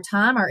spending our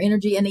time, our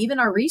energy, and even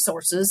our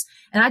resources.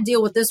 And I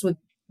deal with this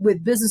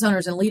with business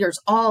owners and leaders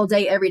all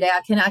day, every day.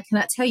 I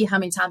cannot tell you how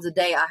many times a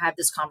day I have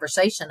this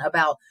conversation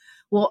about,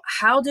 well,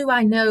 how do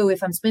I know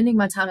if I'm spending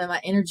my time and my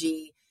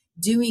energy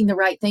doing the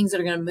right things that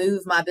are going to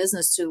move my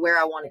business to where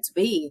I want it to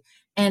be?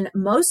 And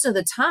most of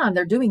the time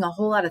they're doing a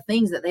whole lot of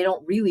things that they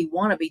don't really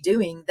want to be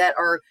doing, that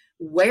are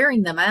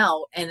wearing them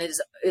out, and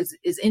is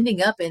ending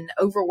up in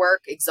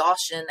overwork,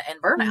 exhaustion, and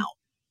burnout.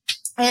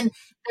 And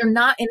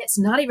it's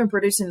not even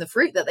producing the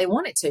fruit that they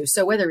want it to.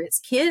 So whether it's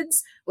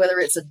kids, whether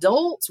it's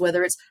adults,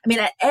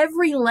 at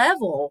every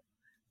level,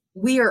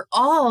 we are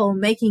all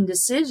making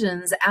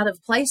decisions out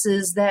of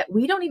places that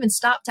we don't even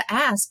stop to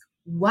ask,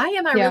 why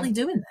am I really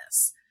doing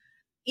this?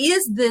 We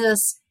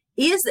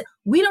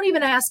don't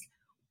even ask,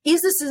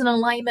 is this in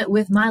alignment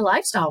with my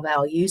lifestyle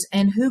values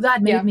and who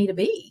God made me to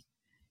be?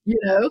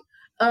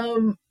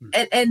 And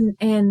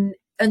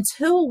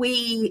until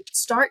we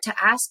start to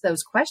ask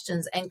those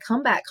questions and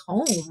come back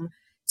home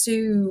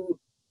to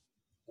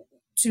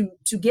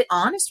get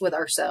honest with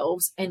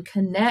ourselves and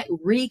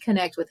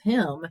reconnect with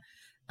Him,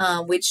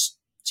 which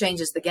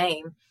changes the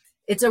game.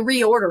 It's a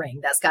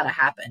reordering that's got to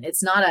happen.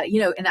 It's not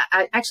and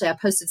I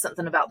posted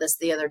something about this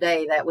the other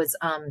day that was,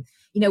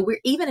 we're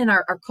even in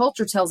our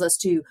culture tells us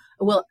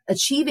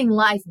achieving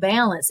life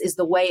balance is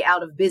the way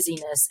out of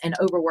busyness and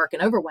overwork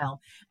and overwhelm.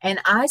 And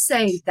I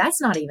say, that's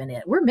not even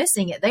it. We're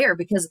missing it there,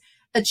 because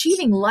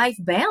achieving life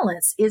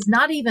balance is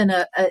not even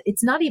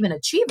it's not even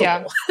achievable.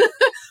 Yeah.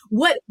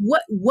 What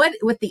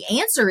the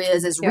answer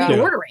is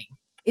reordering.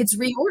 It's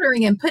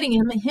reordering and putting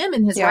him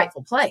in his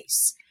rightful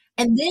place.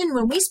 And then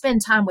when we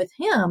spend time with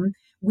Him,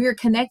 we're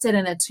connected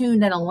and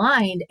attuned and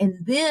aligned.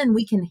 And then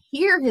we can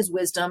hear His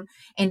wisdom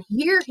and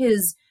hear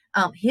His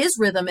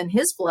rhythm and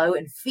His flow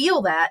and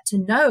feel that, to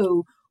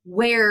know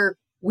where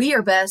we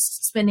are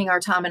best spending our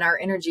time and our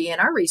energy and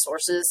our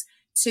resources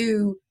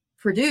to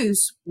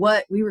produce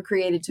what we were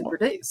created to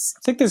produce.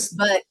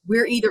 But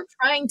we're either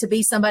trying to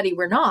be somebody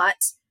we're not,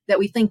 that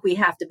we think we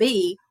have to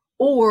be,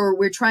 or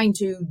we're trying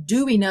to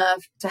do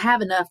enough to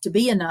have enough to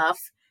be enough,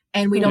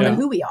 and we don't know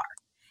who we are.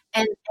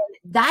 And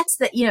that's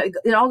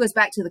it all goes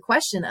back to the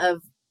question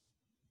of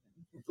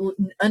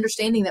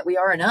understanding that we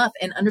are enough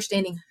and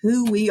understanding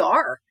who we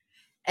are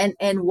and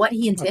what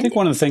He intended. I think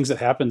one of the things that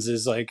happens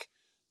is, like,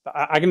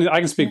 I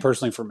can speak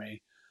personally for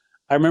me.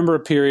 I remember a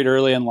period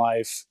early in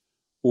life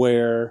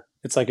where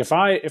it's like, if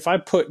I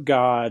put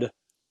God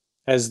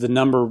as the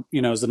number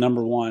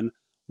one,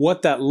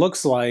 what that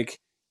looks like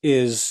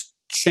is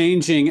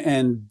changing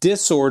and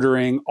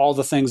disordering all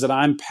the things that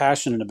I'm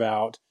passionate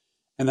about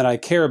and that I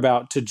care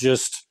about to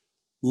just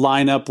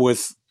line up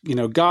with,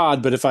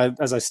 God. But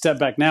as I step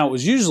back now, it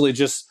was usually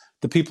just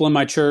the people in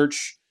my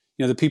church,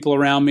 the people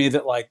around me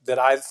that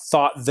I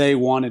thought they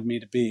wanted me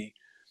to be.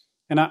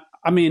 And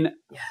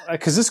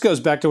because this goes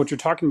back to what you're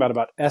talking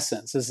about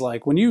essence, is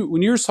like when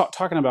you're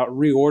talking about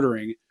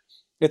reordering,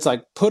 it's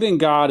like putting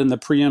God in the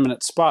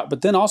preeminent spot,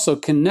 but then also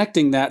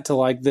connecting that to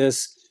like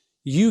this,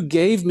 you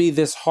gave me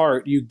this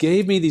heart, you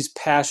gave me these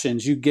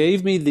passions, you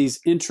gave me these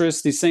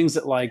interests, these things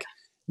that like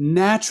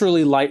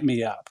naturally light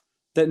me up,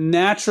 that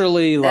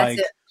naturally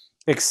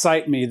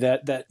excite me,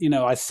 that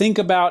I think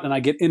about and I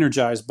get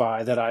energized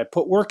by, that I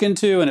put work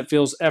into and it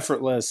feels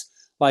effortless.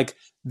 Like,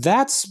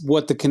 that's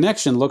what the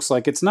connection looks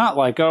like. It's not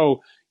like, you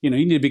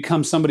need to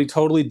become somebody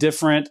totally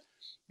different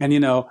and,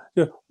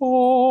 pray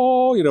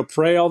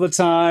all the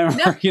time,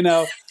 or,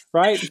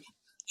 right?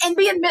 And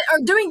or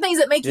doing things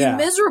that make you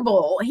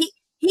miserable.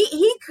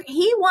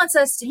 He wants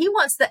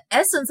the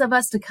essence of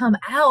us to come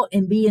out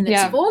and be in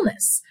its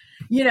fullness,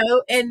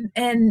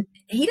 and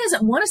He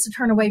doesn't want us to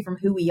turn away from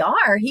who we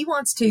are. He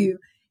wants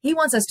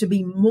us to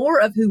be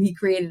more of who He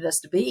created us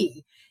to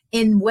be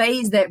in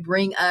ways that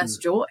bring us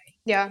joy.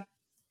 Yeah.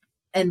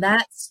 And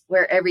that's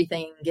where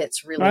everything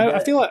gets really good.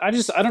 I feel like I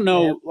don't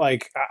know,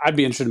 like, I'd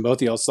be interested in both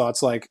of y'all's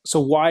thoughts. Like,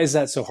 so why is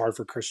that so hard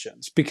for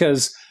Christians?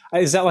 Because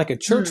is that like a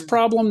church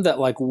problem that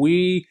like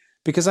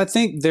because I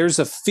think there's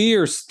a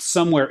fear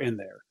somewhere in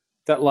there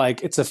that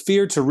like, it's a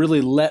fear to really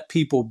let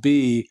people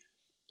be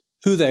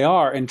who they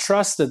are and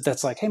trust that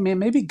that's like, hey man,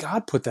 maybe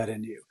God put that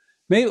in you.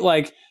 Maybe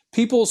like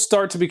people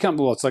start to become,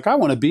 it's like, I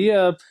want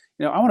to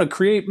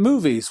create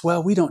movies.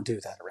 Well, we don't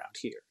do that around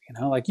here.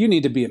 Like, you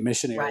need to be a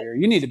missionary or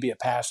you need to be a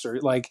pastor.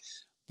 Like,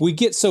 we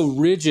get so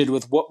rigid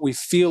with what we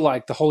feel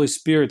like the Holy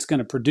Spirit's going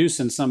to produce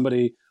in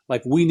somebody.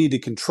 Like, we need to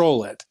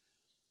control it.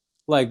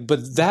 Like,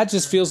 but that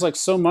just feels like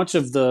so much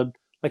of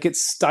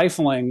it's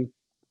stifling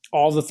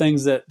all the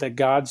things that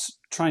God's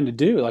trying to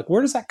do. Like,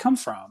 where does that come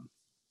from?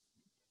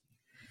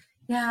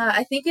 Yeah,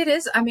 I think it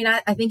is. I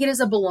think it is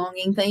a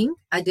belonging thing.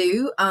 I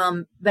do.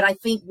 But I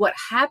think what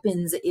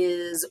happens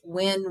is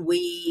when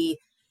we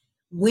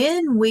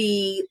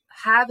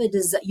have a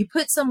desire, you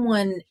put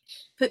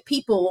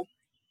people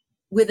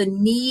with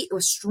a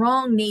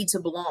strong need to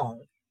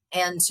belong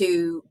and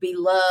to be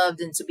loved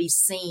and to be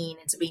seen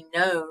and to be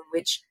known,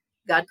 which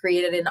God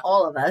created in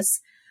all of us.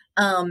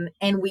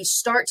 And we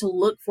start to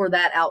look for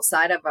that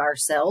outside of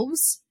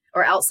ourselves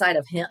or outside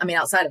of Him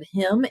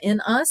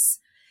in us,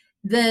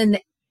 then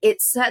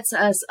it sets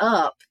us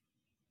up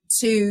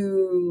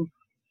to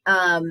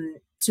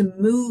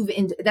move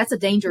into, that's a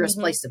dangerous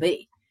place to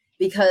be,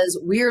 because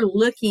we're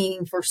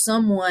looking for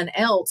someone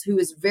else who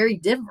is very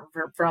different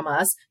from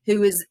us,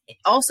 who is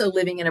also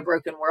living in a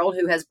broken world,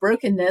 who has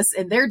brokenness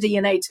in their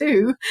DNA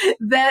too,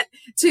 that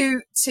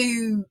to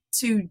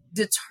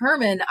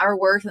determine our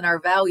worth and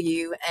our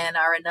value and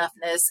our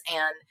enoughness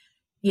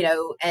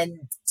and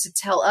to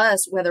tell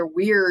us whether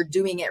we're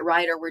doing it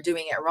right or we're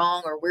doing it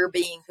wrong, or we're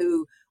being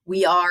who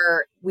we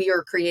are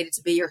created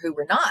to be or who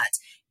we're not.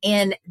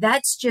 And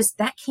that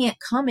can't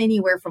come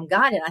anywhere from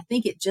God. And I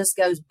think it just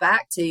goes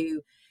back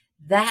to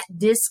that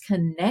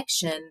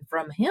disconnection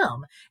from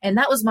him. And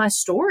that was my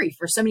story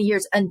for so many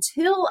years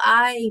until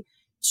I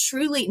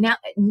truly,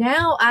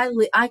 now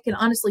I can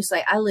honestly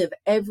say I live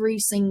every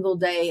single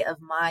day of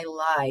my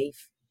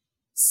life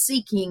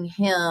seeking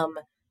him,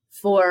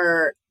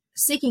 for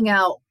seeking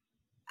out.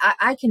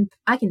 I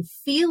can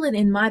feel it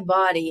in my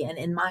body and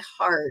in my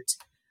heart,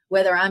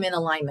 whether I'm in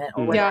alignment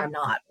or whether I'm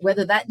not,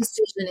 whether that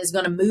decision is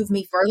going to move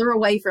me further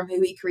away from who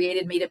he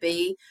created me to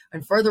be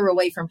and further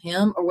away from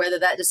him, or whether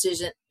that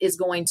decision is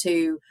going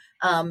to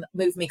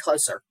move me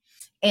closer.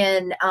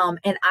 And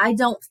I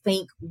don't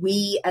think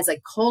we as a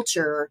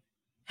culture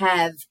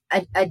have,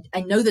 I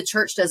know the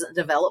church doesn't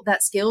develop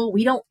that skill.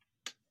 We don't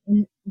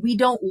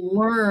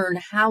learn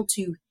how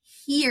to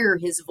hear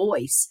his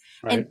voice.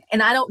 Right.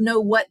 And I don't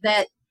know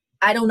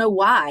I don't know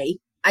why.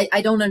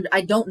 I don't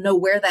know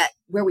where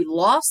we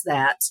lost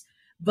that,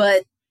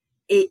 but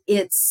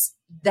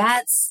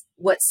that's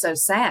what's so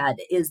sad,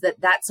 is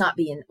that's not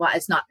being,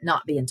 it's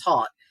not being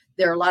taught.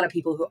 There are a lot of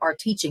people who are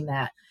teaching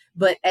that,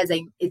 but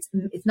it's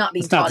not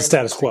being taught. It's not the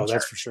status quo,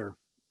 that's for sure.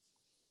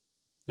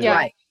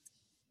 Yeah.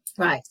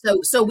 Right.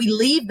 So we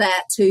leave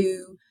that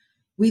to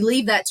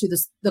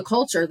the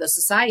culture, the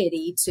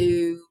society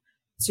to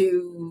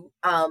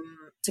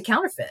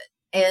counterfeit.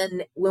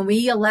 And when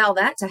we allow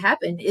that to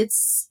happen,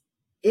 it's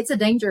a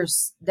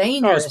dangerous.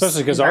 Oh,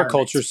 especially because our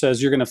culture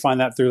says you're going to find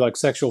that through like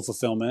sexual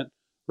fulfillment,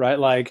 right?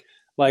 Like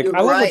I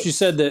love what you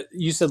said,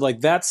 like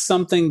that's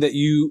something that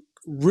you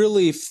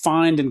really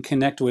find and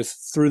connect with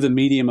through the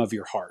medium of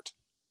your heart.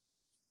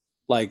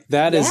 Like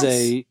that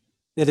it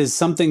is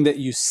something that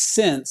you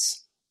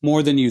sense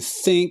more than you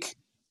think,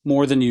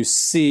 more than you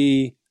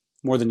see,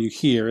 more than you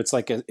hear. It's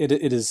like it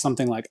is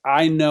something like,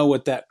 I know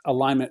what that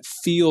alignment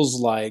feels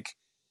like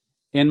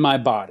in my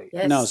body.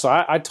 Yes. No, so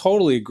I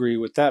totally agree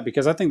with that,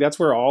 because I think that's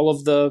where all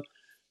of the,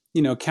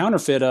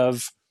 counterfeit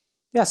of,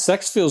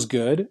 sex feels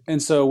good.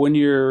 And so when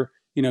you're,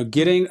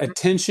 getting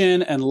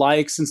attention and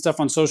likes and stuff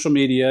on social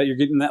media, you're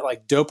getting that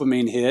like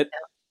dopamine hit.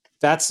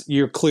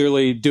 You're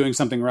clearly doing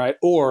something right.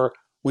 Or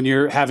when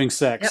you're having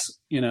sex,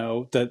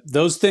 that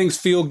those things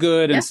feel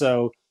good. And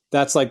so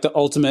that's like the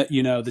ultimate,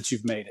 that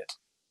you've made it.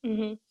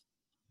 Mm-hmm.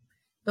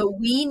 But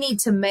we need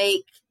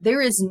to there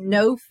is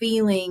no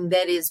feeling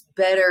that is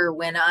better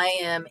when I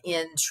am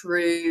in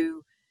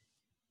true,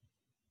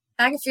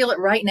 I can feel it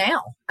right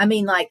now. I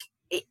mean, like,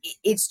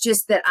 it's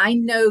just that I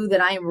know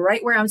that I am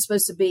right where I'm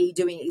supposed to be,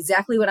 doing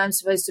exactly what I'm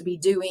supposed to be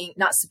doing,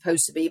 not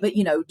supposed to be, but,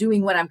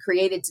 doing what I'm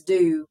created to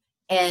do.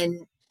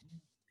 And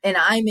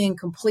I'm in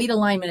complete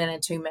alignment and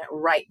attunement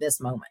right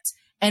this moment.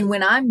 And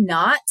when I'm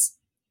not,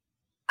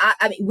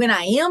 I mean, when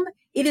I am,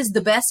 it is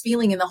the best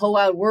feeling in the whole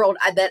wide world.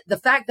 That the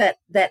fact that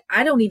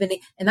I don't even,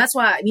 and that's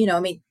why,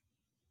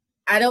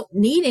 I don't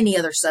need any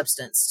other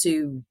substance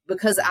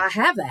because I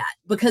have that,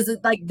 because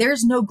like,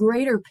 there's no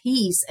greater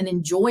peace and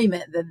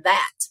enjoyment than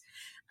that.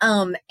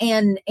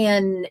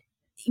 And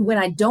when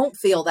I don't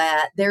feel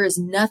that, there is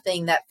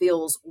nothing that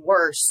feels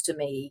worse to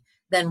me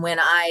than when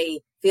I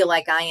feel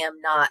like I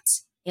am not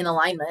in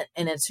alignment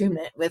and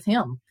attunement with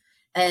him.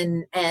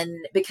 And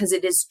because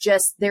it is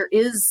just,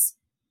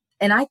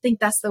 and I think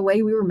that's the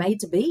way we were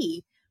made to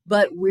be,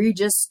 but we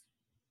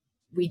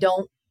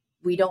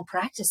don't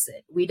practice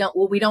it. We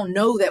don't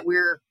know that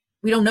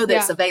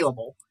it's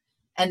available,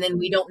 and then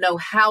we don't know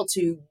how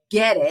to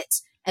get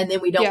it, and then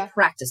we don't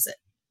practice it.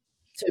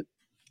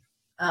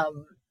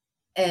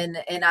 And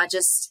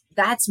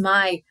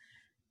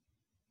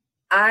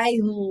I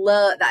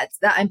love that.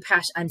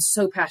 I'm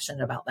so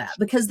passionate about that,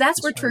 because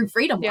that's where true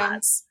freedom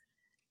lies.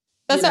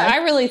 That's what I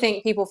really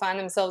think people find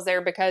themselves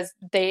there, because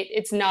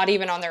it's not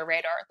even on their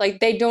radar. Like,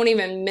 they don't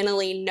even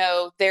mentally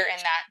know they're in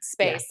that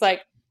space. Yeah.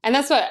 Like, and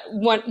that's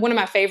what one of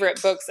my favorite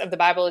books of the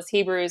Bible is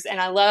Hebrews. And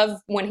I love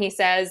when he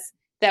says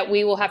that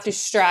we will have to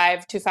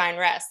strive to find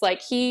rest.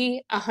 Like,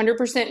 he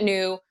 100%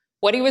 knew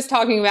what he was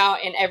talking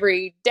about in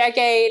every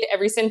decade,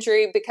 every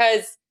century,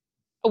 because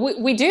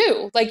we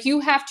do. Like, you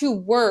have to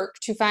work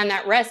to find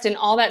that rest and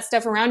all that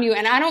stuff around you.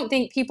 And I don't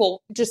think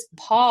people just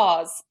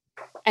pause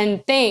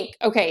and think,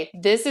 okay,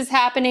 this is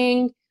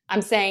happening.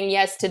 I'm saying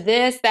yes to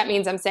this. That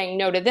means I'm saying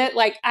no to this.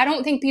 Like, I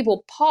don't think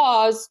people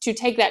pause to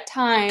take that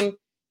time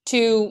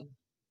to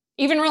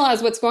even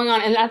realize what's going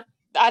on. And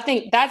I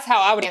think that's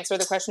how I would answer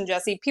the question,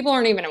 Jesse. People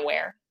aren't even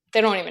aware.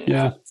 They don't even know.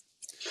 Yeah.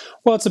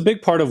 Well, it's a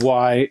big part of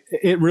why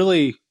it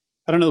really,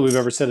 I don't know that we've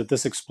ever said it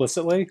this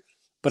explicitly,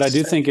 but I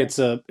do think it's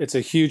a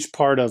huge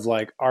part of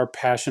like our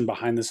passion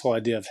behind this whole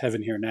idea of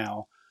heaven here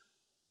now.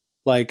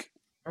 Like,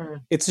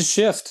 it's a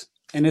shift.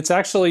 And it's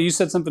actually, you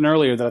said something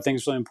earlier that I think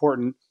is really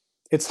important.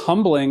 It's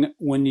humbling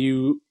when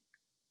you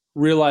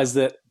realize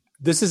that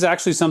this is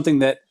actually something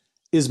that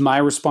is my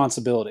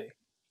responsibility.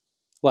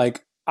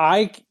 Like,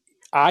 I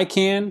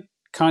can,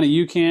 Connie,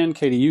 you can,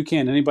 Katie, you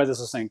can, anybody that's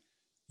listening,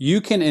 you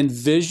can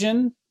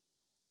envision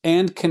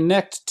and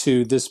connect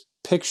to this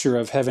picture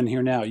of heaven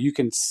here now. You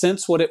can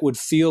sense what it would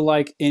feel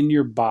like in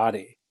your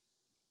body.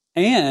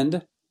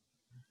 And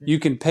you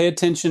can pay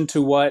attention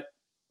to what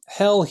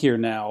hell here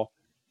now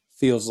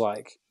feels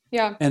like.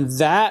 Yeah. And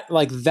that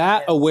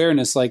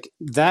awareness, like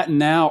that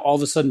now all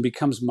of a sudden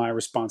becomes my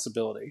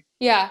responsibility.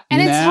 Yeah.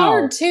 And it's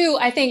hard too,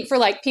 I think, for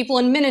like people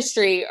in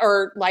ministry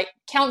or like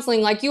counseling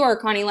like you are,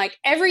 Connie, like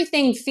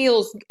everything is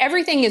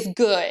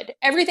good.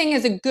 Everything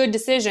is a good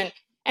decision.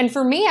 And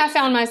for me, I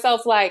found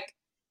myself like,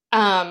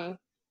 well,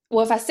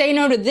 if I say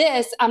no to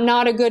this, I'm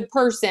not a good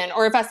person.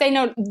 Or if I say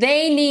no,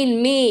 they need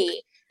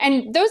me.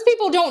 And those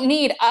people don't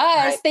need us.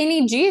 Right. They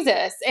need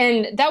Jesus.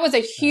 And that was a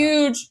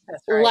huge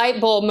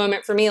light bulb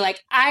moment for me. Like,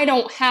 I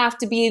don't have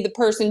to be the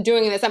person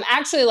doing this. I'm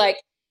actually like,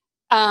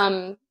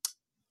 I'm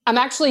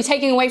actually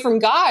taking away from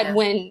God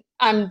when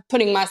I'm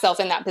putting myself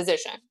in that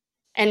position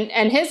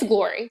and his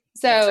glory.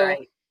 So,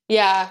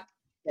 yeah.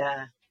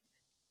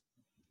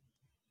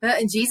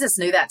 And Jesus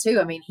knew that too.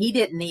 I mean, he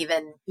didn't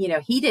even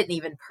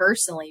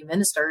personally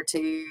minister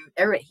to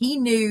everyone. He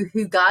knew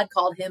who God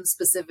called him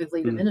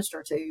specifically to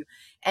minister to.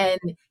 And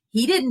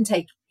he didn't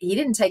take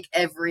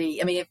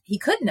every, I mean, if he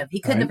couldn't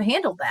have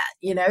handled that,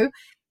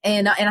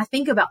 and I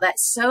think about that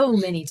so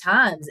many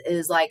times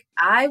is like,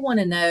 I want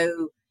to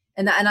know,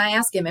 and I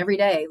ask him every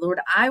day,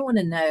 Lord, I want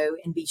to know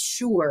and be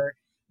sure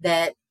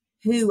that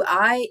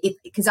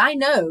because I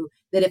know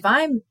that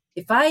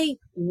if I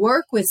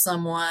work with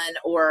someone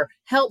or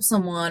help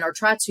someone or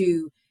try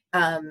to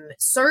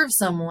serve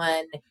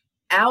someone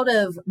out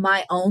of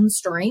my own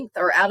strength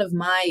or out of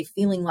my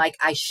feeling like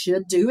I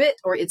should do it,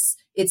 or it's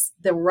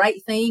the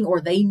right thing,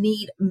 or they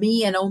need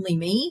me and only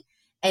me,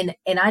 and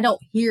I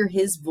don't hear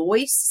his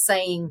voice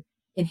saying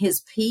in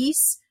his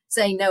peace,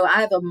 saying, no,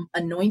 I have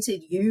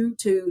anointed you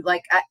to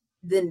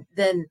then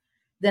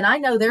I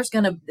know it's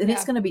going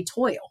to be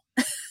toil.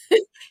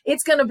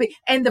 It's going to be,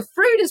 and the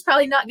fruit is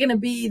probably not going to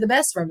be the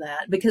best from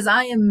that, because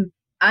I am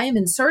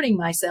inserting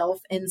myself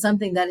in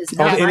something that is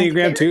not. All the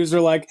Enneagram 2s are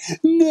like,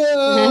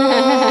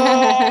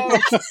 no.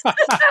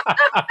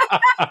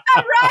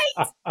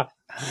 Right.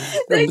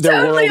 They Their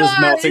totally world is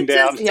are. melting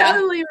down.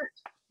 Totally,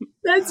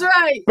 that's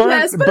right.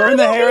 Burn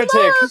the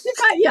heretic.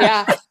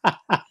 Yeah.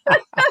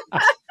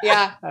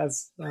 Yeah.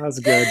 That's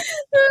good.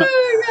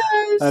 Oh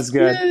gosh. That's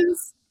good.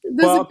 Yes.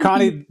 Well,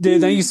 Connie,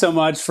 dude, thank you so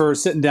much for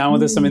sitting down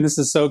with us. I mean, this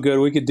is so good.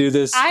 We could do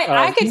this.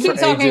 I could keep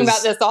talking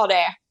about this all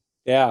day.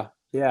 Yeah.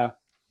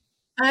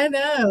 I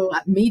know.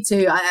 Me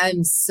too.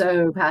 I'm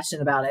so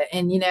passionate about it.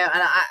 And, and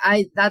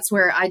I that's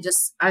where I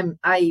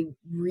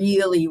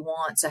really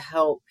want to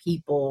help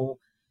people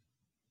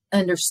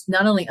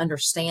not only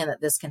understand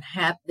that this can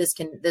happen, this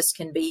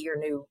can be your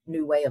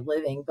new way of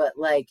living, but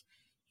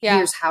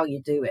here's how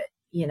you do it.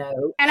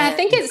 And I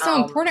think it's so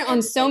important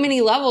on so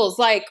many levels.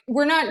 Like,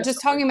 we're not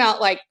just talking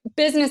about like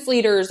business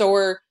leaders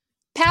or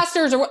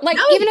pastors or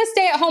even a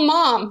stay-at-home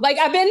mom. Like,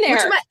 I've been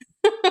there.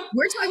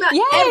 We're talking about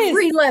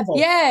every level.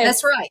 Yes.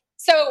 That's right.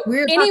 So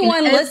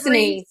anyone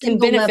listening can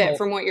benefit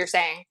from what you're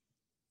saying.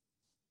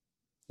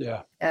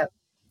 Yeah.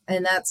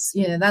 And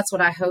that's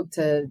what I hope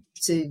to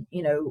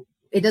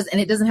it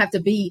doesn't have to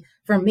be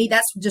from me.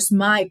 That's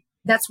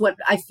what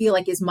I feel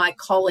like is my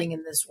calling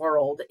in this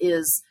world,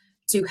 is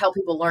to help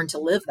people learn to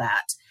live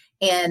that.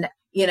 And,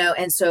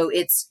 and so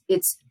it's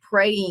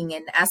praying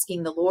and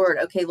asking the Lord,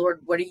 okay, Lord,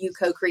 what are you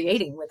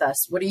co-creating with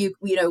us? What are you,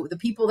 the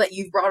people that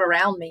you've brought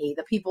around me,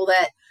 the people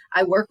that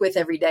I work with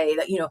every day,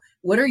 that,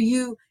 what are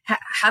you,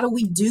 how do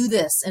we do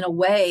this in a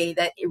way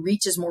that it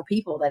reaches more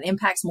people, that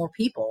impacts more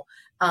people?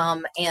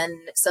 And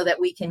so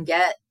that we can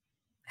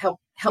help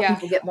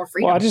people get more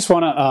freedom. Well, I just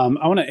want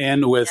to,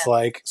 end with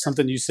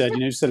something you said,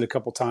 you said it a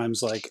couple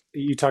times, like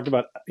you talked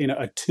about,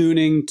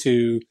 attuning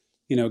to,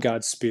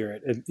 God's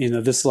spirit,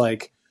 this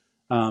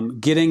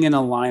getting in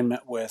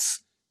alignment with,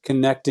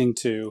 connecting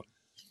to.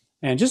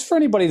 And just for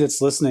anybody that's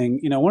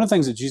listening, one of the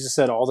things that Jesus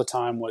said all the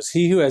time was,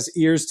 he who has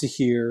ears to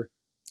hear,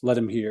 let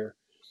him hear.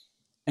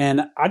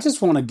 And I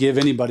just want to give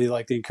anybody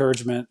the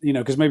encouragement,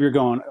 because maybe you're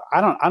going, I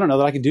don't know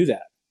that I can do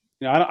that.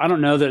 I don't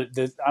know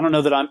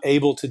that I'm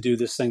able to do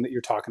this thing that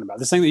you're talking about.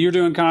 This thing that you're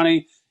doing,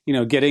 Connie,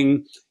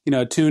 getting,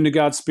 attuned to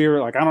God's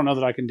spirit. I don't know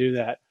that I can do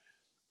that.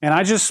 And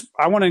I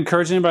want to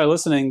encourage anybody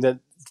listening that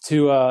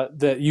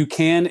you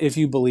can, if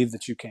you believe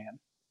that you can.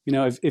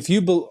 If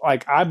you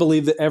I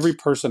believe that every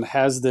person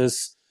has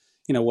this,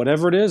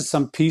 whatever it is,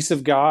 some piece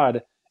of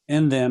God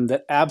in them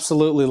that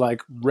absolutely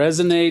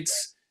resonates.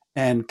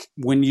 And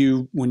when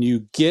you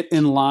get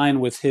in line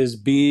with his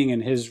being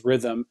and his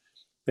rhythm,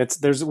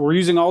 we're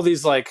using all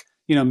these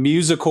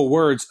musical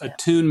words,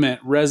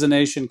 attunement,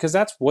 resonation, because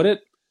that's what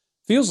it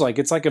feels like.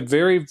 It's like a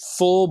very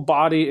full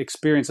body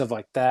experience of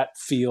that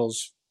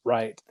feels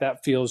right.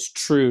 That feels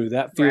true.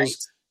 That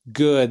feels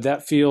good.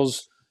 That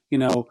feels,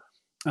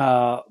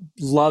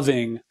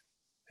 loving,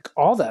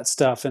 all that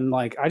stuff. And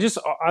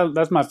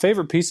that's my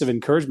favorite piece of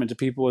encouragement to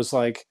people is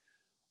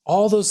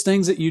all those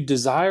things that you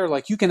desire,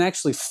 you can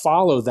actually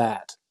follow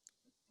that.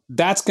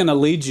 That's going to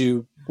lead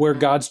you where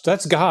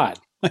that's God.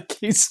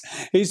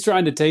 He's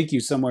trying to take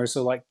you somewhere.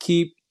 So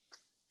keep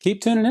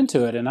tuning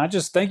into it. And I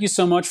just thank you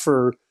so much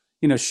for,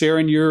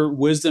 sharing your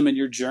wisdom and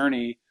your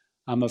journey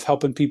of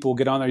helping people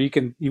get on there.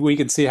 We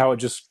can see how it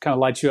just kind of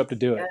lights you up to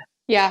do it.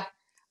 Yeah.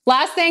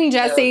 Last thing,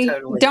 Jesse,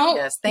 totally.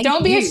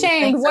 Don't be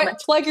ashamed.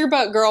 Plug your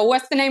book, girl.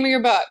 What's the name of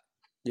your book?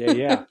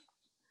 Yeah.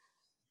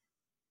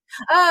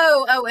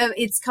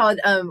 It's called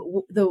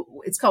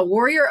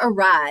Warrior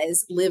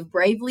Arise, Live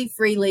Bravely,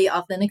 Freely,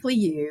 Authentically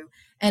You,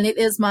 and it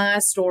is my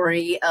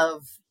story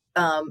of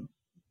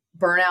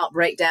burnout,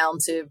 breakdown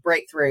to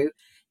breakthrough,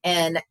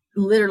 and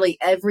literally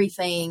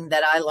everything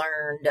that I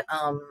learned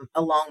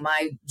along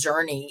my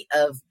journey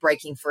of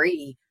breaking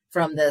free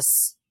from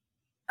this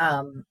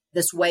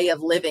way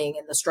of living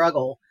in the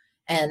struggle,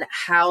 and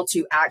how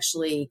to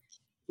actually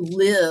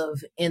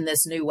live in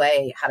this new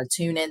way, how to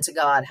tune into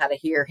God, how to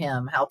hear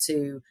him, how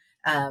to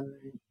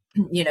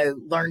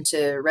learn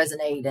to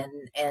resonate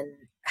and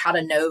how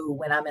to know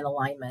when I'm in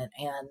alignment,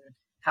 and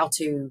how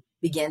to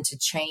begin to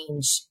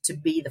change to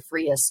be the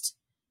freest,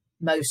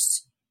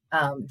 most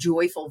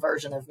joyful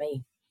version of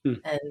me.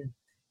 And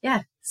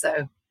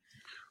so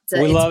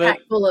it's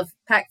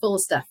packed full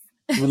of stuff.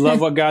 We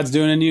love what God's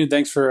doing in you.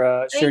 Thanks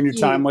for sharing your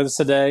time with us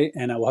today,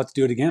 and we'll have to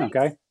do it again.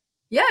 Okay.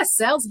 Yes,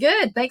 sounds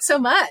good. Thanks so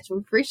much. I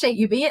appreciate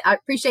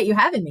you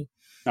having me.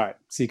 All right.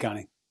 See you,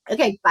 Connie.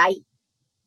 Okay. Bye.